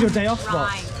 Oh, this is your day off spot?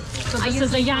 Right. So this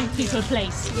is a young people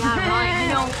place. Yeah, right. You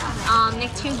know,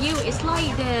 next to you, it's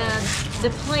like the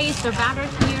place, the vendor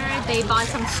here, they buy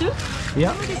some soup.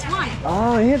 Yeah. This one.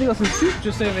 Oh, here they got some soup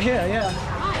just over here, yeah.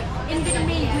 Right. In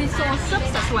Vietnamese, we sell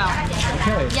soups as well.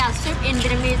 Okay. Yeah, soup in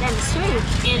Vietnamese and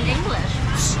soup in English.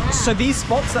 So these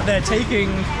spots that they're taking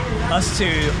us to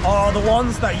are the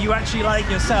ones that you actually like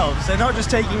yourselves. They're not just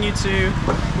taking you to,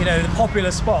 you know, the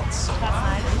popular spots.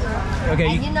 Okay.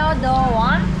 And you know the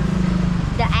one?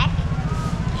 The egg?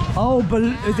 Oh,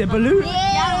 is it balut?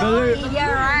 Yeah, Balut.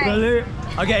 you're right. Balut.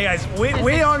 Okay, guys,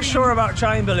 we aren't sure about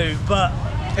trying balut, but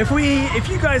if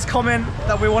you guys comment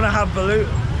that we want to have balut,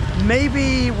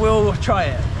 maybe we'll try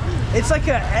it. It's like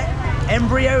a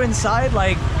embryo inside,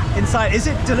 Is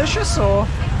it delicious, or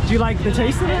do you like the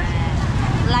taste of it?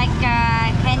 Like,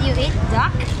 can you eat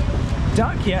duck?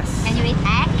 Duck, yes. Can you eat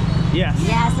egg? Yes.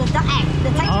 Yes, the duck egg. The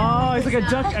texture. Oh, it's like a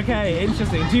duck. Okay,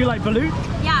 interesting. Do you like balut?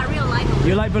 Yeah, I really like it.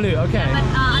 You like balut, okay. But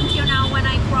until now, when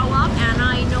I grow up and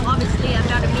I know obviously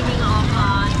about the meaning of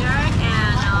duck,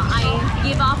 and I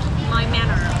give up my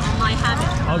manner, my habit.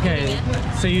 Okay,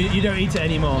 so you don't eat it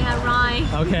anymore? Yeah, right.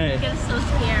 Okay. I get so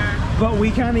scared. But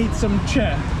we can eat some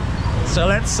che. So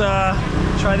let's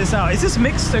try this out. Is this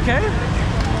mixed okay?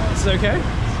 It's okay?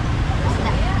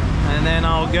 And then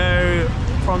I'll go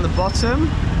from the bottom.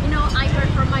 You know, I heard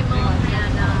from my mom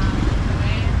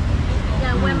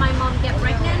that when my mom get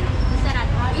pregnant, she said that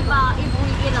if we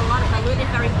eat a lot of balut,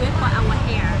 it's very good for our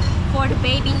hair, for the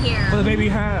baby hair. For the baby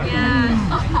hair. Yeah.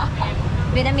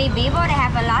 Vietnamese people, they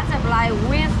have a lot of like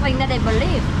weird things that they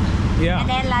believe. Yeah. And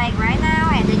then like right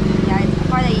now, and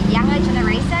for the younger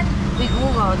generation, we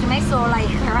Google to make sure like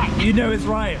correct. You know it's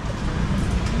right.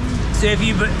 So if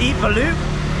you eat balut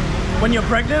when you're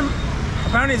pregnant,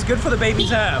 apparently it's good for the baby's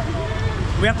hair.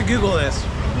 We have to Google this.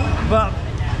 But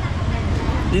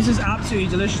this is absolutely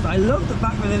delicious. I love the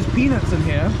fact that there's peanuts in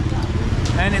here.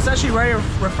 And it's actually very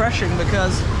refreshing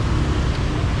because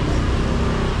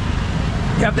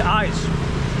you have the ice.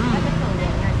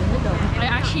 I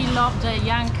actually love the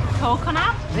young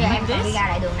coconut like this,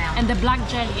 and the black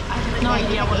jelly. I have no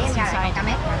idea what's inside.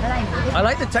 I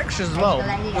like the textures as well.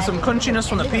 There's some crunchiness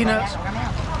from the peanuts,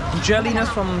 jelliness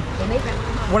from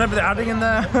whatever they're adding in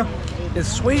there. It's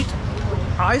sweet,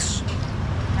 ice,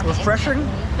 refreshing.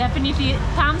 Definitely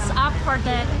thumbs up for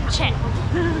the chef.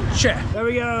 Chef. There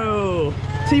we go.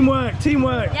 Teamwork,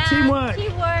 teamwork, Yeah, teamwork,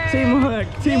 teamwork. teamwork,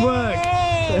 teamwork.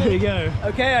 There we go.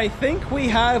 Okay, I think we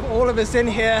have all of us in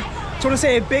here. Just want to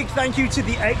say a big thank you to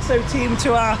the EXO team,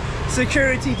 to our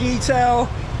security detail,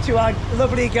 to our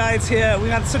lovely guides here.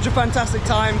 We've had such a fantastic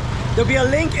time. There'll be a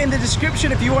link in the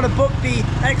description if you want to book the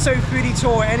EXO Foodie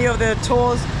Tour or any of the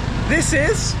tours. This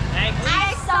is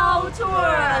EXO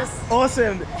Tours.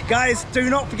 awesome. Guys, do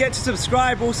not forget to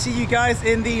subscribe. We'll see you guys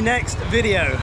in the next video.